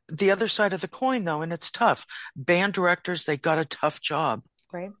the other side of the coin, though, and it's tough. Band directors, they got a tough job.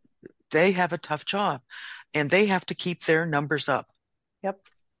 Right. They have a tough job and they have to keep their numbers up. Yep.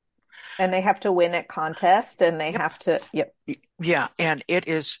 And they have to win at contests and they Yep. have to, yep. Yeah. And it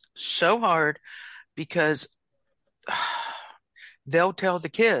is so hard because they'll tell the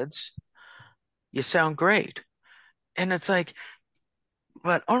kids, you sound great. And it's like,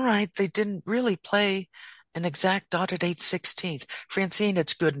 but all right, they didn't really play an exact dotted 8/16. Francine,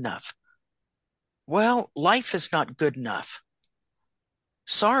 it's good enough. Well, life is not good enough.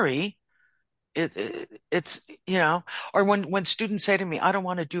 Sorry. It's, or when students say to me, I don't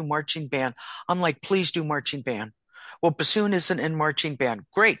want to do marching band. I'm like, please do marching band. Well, bassoon isn't in marching band.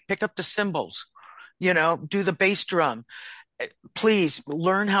 Great. Pick up the cymbals, do the bass drum. Please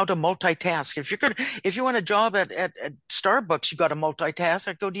learn how to multitask. If you want a job at Starbucks, you got to multitask.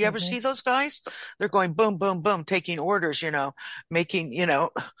 I go, do you ever see those guys? They're going boom, boom, boom, taking orders, making,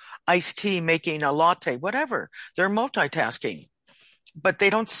 iced tea, making a latte, whatever. They're multitasking, but they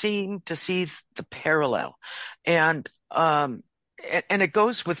don't seem to see the parallel. And, and it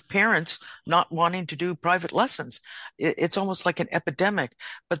goes with parents not wanting to do private lessons. It's almost like an epidemic,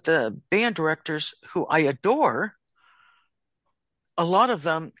 but the band directors who I adore, a lot of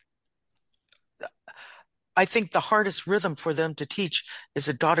them, I think the hardest rhythm for them to teach is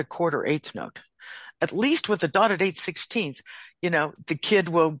a dotted quarter eighth note. At least with a dotted 8/16, the kid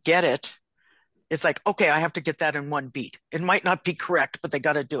will get it. It's like, okay, I have to get that in one beat. It might not be correct, but they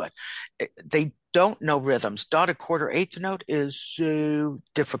got to do it. They don't know rhythms. Dotted quarter eighth note is so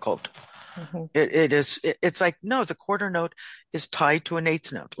difficult. It's like, no, the quarter note is tied to an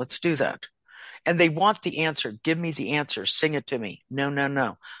eighth note. Let's do that. And they want the answer. Give me the answer. Sing it to me. No, no,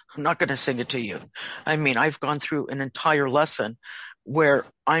 no. I'm not going to sing it to you. I mean, I've gone through an entire lesson where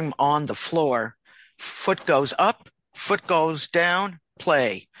I'm on the floor. Foot goes up, foot goes down,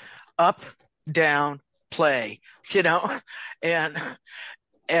 play. Up, down, play, and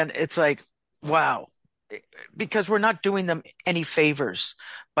it's like, wow, because we're not doing them any favors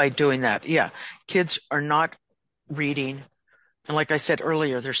by doing that. Yeah. Kids are not reading. And like I said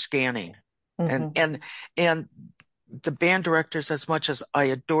earlier, they're scanning. And the band directors, as much as I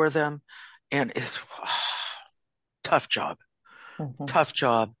adore them, and it's tough job.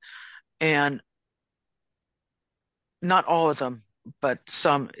 And not all of them, but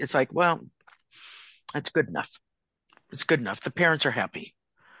some, it's like, well, that's good enough. It's good enough. The parents are happy.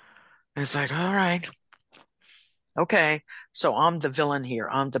 And it's like, all right. Okay. So I'm the villain here.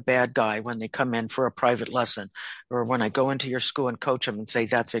 I'm the bad guy when they come in for a private lesson, or when I go into your school and coach them and say,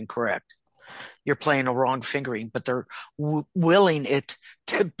 that's incorrect. You're playing a wrong fingering, but they're willing it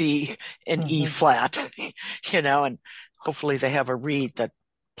to be an E flat, and hopefully they have a reed that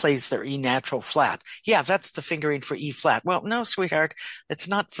plays their E natural flat. Yeah, that's the fingering for E flat. Well, no, sweetheart, it's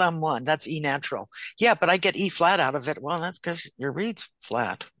not thumb one. That's E natural. Yeah, but I get E flat out of it. Well, that's because your reed's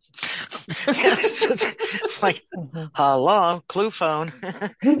flat. It's like, hello, clue phone.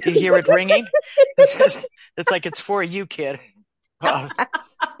 Do you hear it ringing? It's like, it's for you, kid.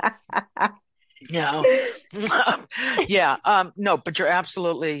 Yeah. No, but you're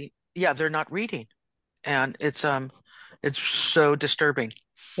absolutely, they're not reading. And it's so disturbing.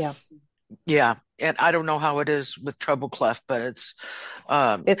 Yeah. Yeah. And I don't know how it is with treble clef, but it's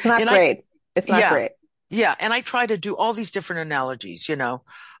not great. It's not great. Yeah. And I try to do all these different analogies,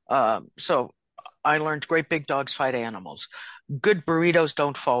 so I learned great big dogs fight animals. Good burritos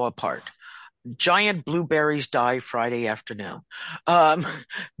don't fall apart. Giant blueberries die Friday afternoon.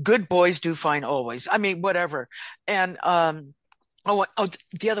 Good boys do fine always. I mean, whatever. And,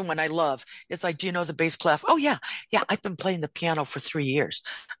 the other one I love is like, do you know the bass clef? Oh yeah. Yeah. I've been playing the piano for 3 years.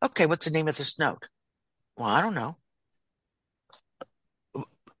 Okay. What's the name of this note? Well, I don't know.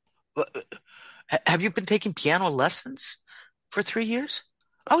 Have you been taking piano lessons for 3 years?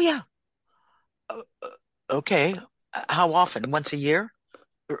 Oh yeah. Okay. How often? Once a year?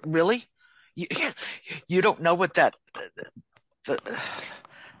 Really? You don't know what the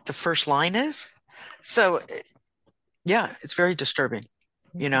first line is? So yeah, it's very disturbing,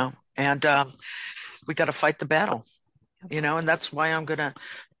 and we got to fight the battle, and that's why I'm going to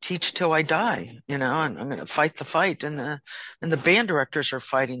teach till I die, and I'm going to fight the fight, and the band directors are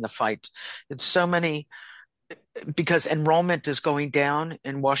fighting the fight. It's so many, because enrollment is going down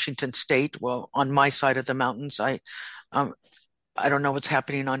in Washington State. Well, on my side of the mountains, I don't know what's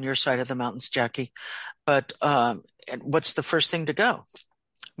happening on your side of the mountains, Jackie, but and what's the first thing to go?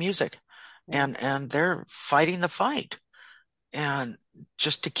 Music. And they're fighting the fight, and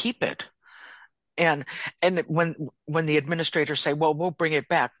just to keep it. And when the administrators say, well, we'll bring it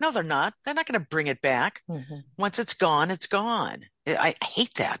back. No, they're not. They're not going to bring it back. Once it's gone, it's gone. I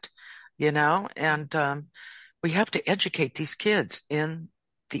hate that, and we have to educate these kids in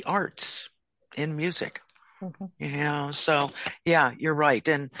the arts, in music. So yeah, you're right.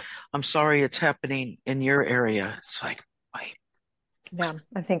 And I'm sorry it's happening in your area. It's like, why? Yeah,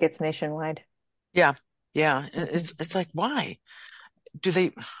 I think it's nationwide. Yeah, yeah. Mhm. It's like, why? Do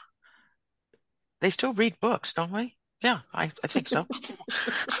they still read books, don't they? Yeah, I think so.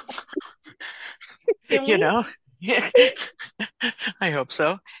 Can You we know? Yeah. I hope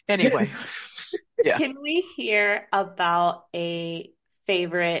so. Anyway, yeah. can we hear about a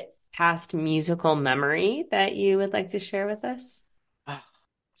favorite past musical memory that you would like to share with us?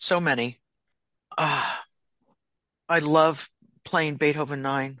 So many. Uh, I love playing Beethoven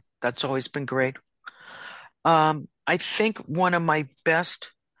 9. That's always been great. I think one of my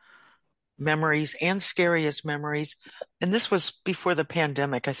best memories and scariest memories, and this was before the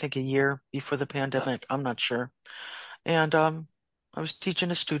pandemic, I think a year before the pandemic, I'm not sure. And I was teaching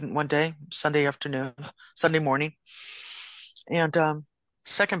a student one day, Sunday morning, and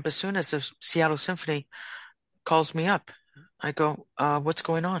second bassoonist of Seattle Symphony calls me up. I go, what's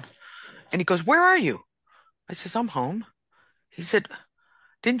going on? And he goes, where are you? I says, I'm home. He said,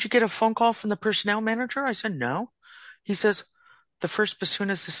 didn't you get a phone call from the personnel manager? I said, no. He says, the first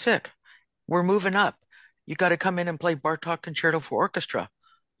bassoonist is sick. We're moving up. You got to come in and play Bartok Concerto for Orchestra.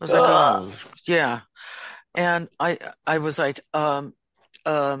 I was like, oh, yeah. And I was like, um,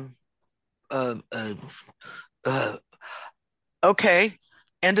 uh, uh, uh, okay.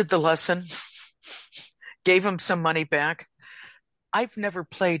 Ended the lesson, gave him some money back. I've never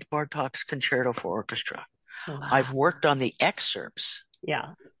played Bartok's Concerto for Orchestra. I've Wow. worked on the excerpts,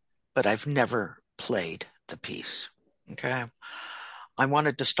 Yeah. but I've never played the piece. Okay. I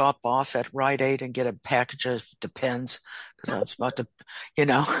wanted to stop off at Rite Aid and get a package of Depends because I was about to, you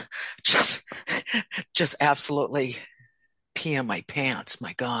know, just, just absolutely pee in my pants.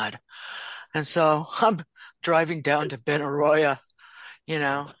 My God. And so I'm driving down to Benaroya, you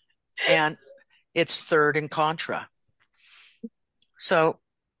know, and it's third in contra. So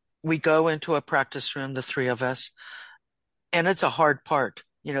we go into a practice room, the three of us, and it's a hard part,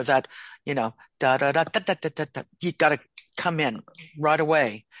 that, da da da da da da da. Da. You got to come in right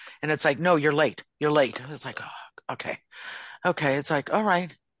away. And it's like, no, you're late. You're late. It's like, oh, okay. Okay. It's like, all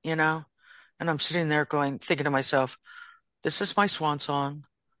right, and I'm sitting there thinking to myself, this is my swan song.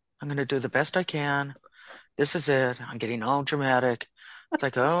 I'm going to do the best I can. This is it. I'm getting all dramatic. It's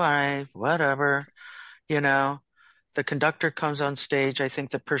like, oh, all right, whatever, you know. The conductor comes on stage. I think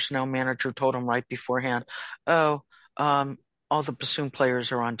the personnel manager told him right beforehand, oh, all the bassoon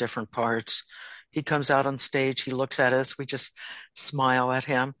players are on different parts. He comes out on stage. He looks at us. We just smile at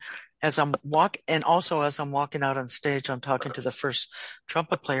him. And also as I'm walking out on stage, I'm talking to the first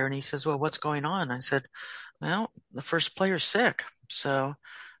trumpet player, and he says, well, what's going on? I said, well, the first player's sick. So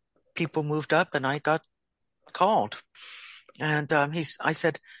people moved up and I got called. And I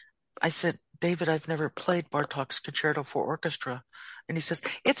said, David, I've never played Bartok's Concerto for Orchestra. And he says,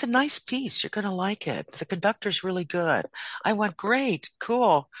 it's a nice piece. You're going to like it. The conductor's really good. I went, great,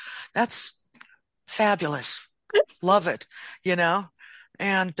 cool. That's fabulous. Love it,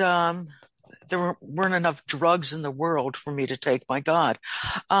 And there weren't enough drugs in the world for me to take, my God.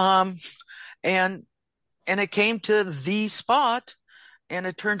 Um, and and it came to the spot and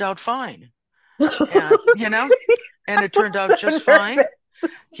it turned out fine. And and it turned out just fine,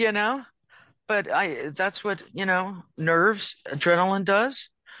 you know. But that's what, nerves, adrenaline does.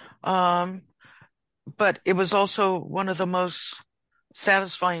 Um, but it was also one of the most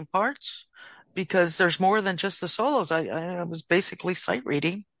satisfying parts because there's more than just the solos. I was basically sight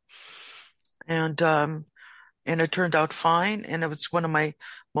reading and it turned out fine. And it was one of my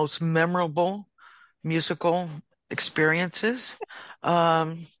most memorable musical experiences.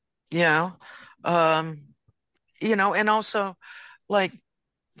 Um, you know, um, and also like,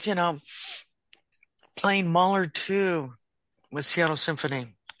 you know, playing Mahler 2 with Seattle Symphony.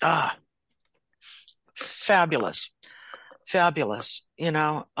 Fabulous, fabulous,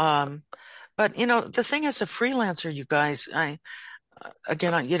 but the thing is a freelancer, you guys,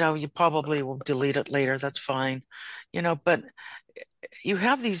 you probably will delete it later. That's fine, but you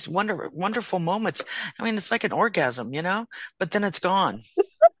have these wonderful moments. I mean, it's like an orgasm, but then it's gone.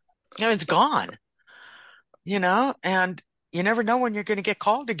 It's gone, and you never know when you're going to get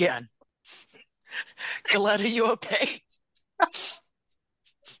called again. Coletta, you okay?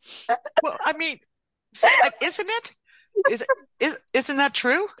 Well, I mean, isn't it? Isn't that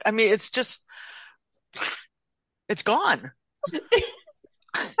true? I mean, it's gone.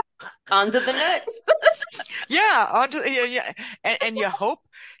 On to the next. Yeah, yeah. And you hope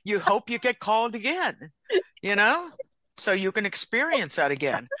you get called again, so you can experience that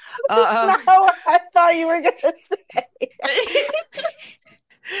again. No, I thought you were going to say.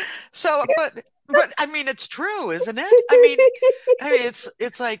 So, But I mean, it's true, isn't it? I mean,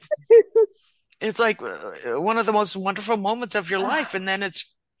 it's like one of the most wonderful moments of your life, and then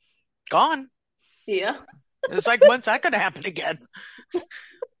it's gone. Yeah. It's like, when's that going to happen again?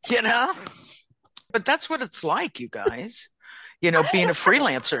 You know? But that's what it's like, you guys. Being a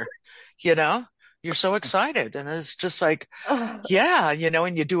freelancer, you know, you're so excited, and it's just like, yeah,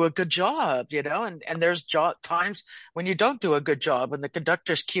 and you do a good job, and there's times when you don't do a good job, and the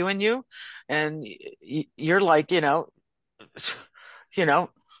conductor's cueing you, and you're like, you know,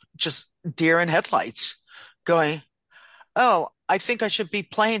 just deer in headlights, going, oh, I think I should be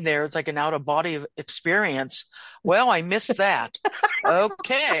playing there. It's like an out of body experience. Well, I missed that.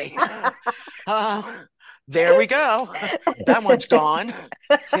 Okay. Uh, there we go. That one's gone.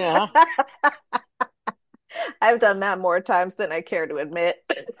 Yeah. I've done that more times than I care to admit.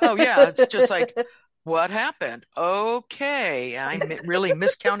 Oh, yeah. It's just like, what happened? Okay. I really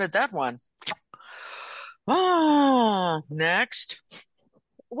miscounted that one. Ah, next.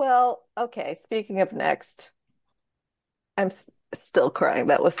 Well, okay. Speaking of next, I'm still crying.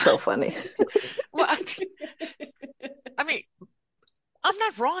 That was so funny. What? I mean, I'm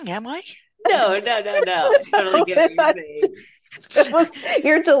not wrong, am I? No. I totally get what you're saying.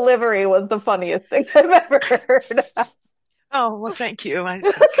 Your delivery was the funniest thing I've ever heard. Oh, well, thank you. I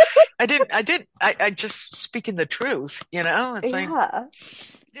just speaking the truth, it's like,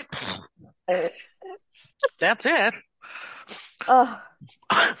 Yeah. that's it. Oh,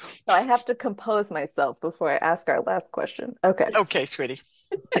 so I have to compose myself before I ask our last question. Okay. Okay, sweetie.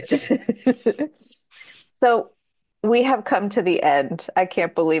 So we have come to the end. I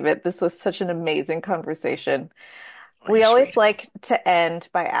can't believe it. This was such an amazing conversation. Oh, We you're always sweet. like to end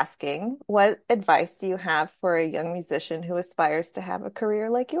by asking, what advice do you have for a young musician who aspires to have a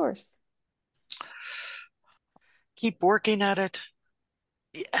career like yours? Keep working at it.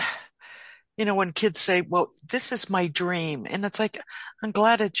 Yeah. When kids say, well, this is my dream. And it's like, I'm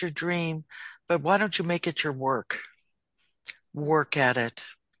glad it's your dream, but why don't you make it your work? Work at it.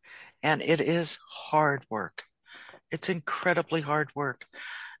 And it is hard work. It's incredibly hard work.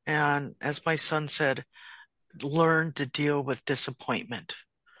 And as my son said, learn to deal with disappointment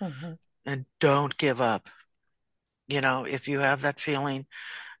Mhm. and don't give up. If you have that feeling,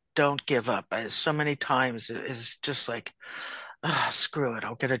 don't give up. So many times it's just like, screw it.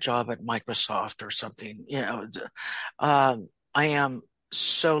 I'll get a job at Microsoft or something. I am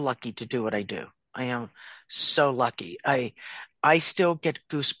so lucky to do what I do. I am so lucky. I still get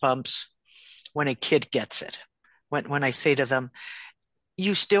goosebumps when a kid gets it. When I say to them,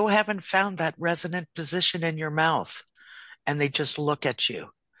 you still haven't found that resonant position in your mouth. And they just look at you.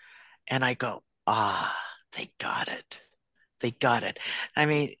 And I go, they got it. They got it. I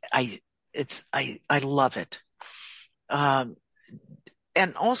mean, I love it. Um,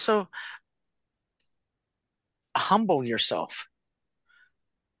 and also humble yourself.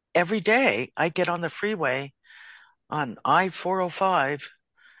 Every day I get on the freeway on I-405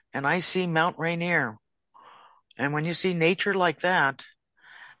 and I see Mount Rainier. And when you see nature like that,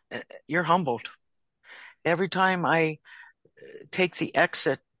 you're humbled. Every time I take the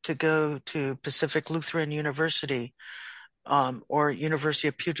exit to go to Pacific Lutheran University, or University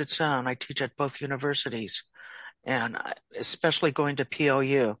of Puget Sound, I teach at both universities, and especially going to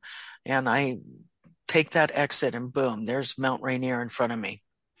PLU, and I take that exit and boom, there's Mount Rainier in front of me.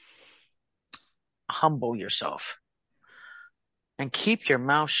 Humble yourself and keep your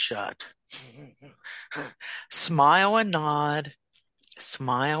mouth shut. Smile and nod,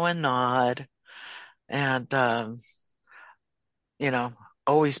 smile and nod, and,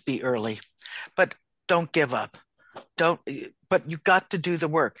 always be early, but don't give up. But you got to do the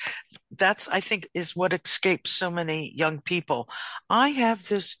work. That's, I think, is what escapes so many young people. I have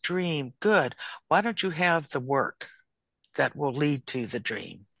this dream. Good. Why don't you have the work that will lead to the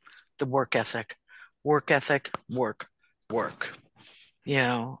dream? The work ethic, work, work.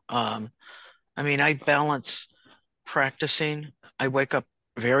 I balance practicing. I wake up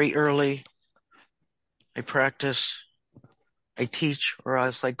very early. I practice. I teach, or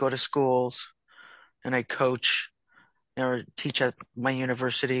else I go to schools and I coach or teach at my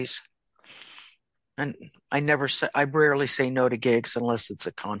universities. And I rarely say no to gigs unless it's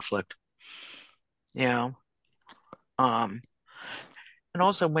a conflict. You know, um, and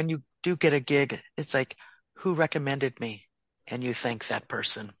also when you do get a gig, it's like, who recommended me? And you thank that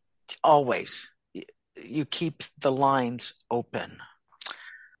person. Always. You keep the lines open.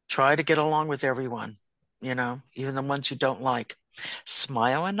 Try to get along with everyone, even the ones you don't like.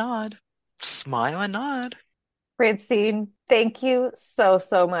 Smile and nod. Smile and nod. Francine, thank you so,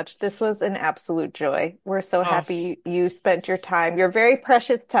 so much. This was an absolute joy. We're so Oh, happy you spent your time, your very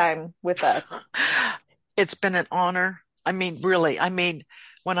precious time with us. it's been an honor. I mean, really,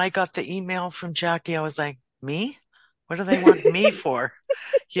 when I got the email from Jackie, I was like, me? What do they want me for?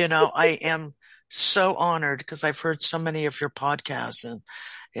 I am so honored because I've heard so many of your podcasts and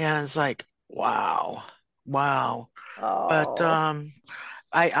it's like, wow, wow. But, Oh,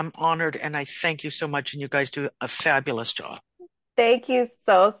 I am honored and I thank you so much. And you guys do a fabulous job. thank you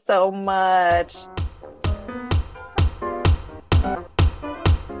so, so much.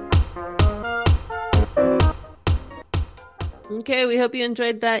 Okay, we hope you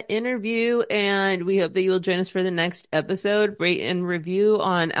enjoyed that interview, and we hope that you will join us for the next episode. Rate and review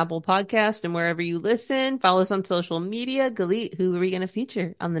on Apple Podcast and wherever you listen. Follow us on social media. Galit, who are we going to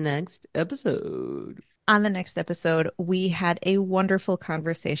feature on the next episode? On the next episode, we had a wonderful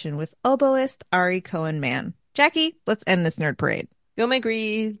conversation with oboist Ari Cohen-Mann. Jackie, let's end this nerd parade. Go make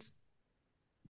reads.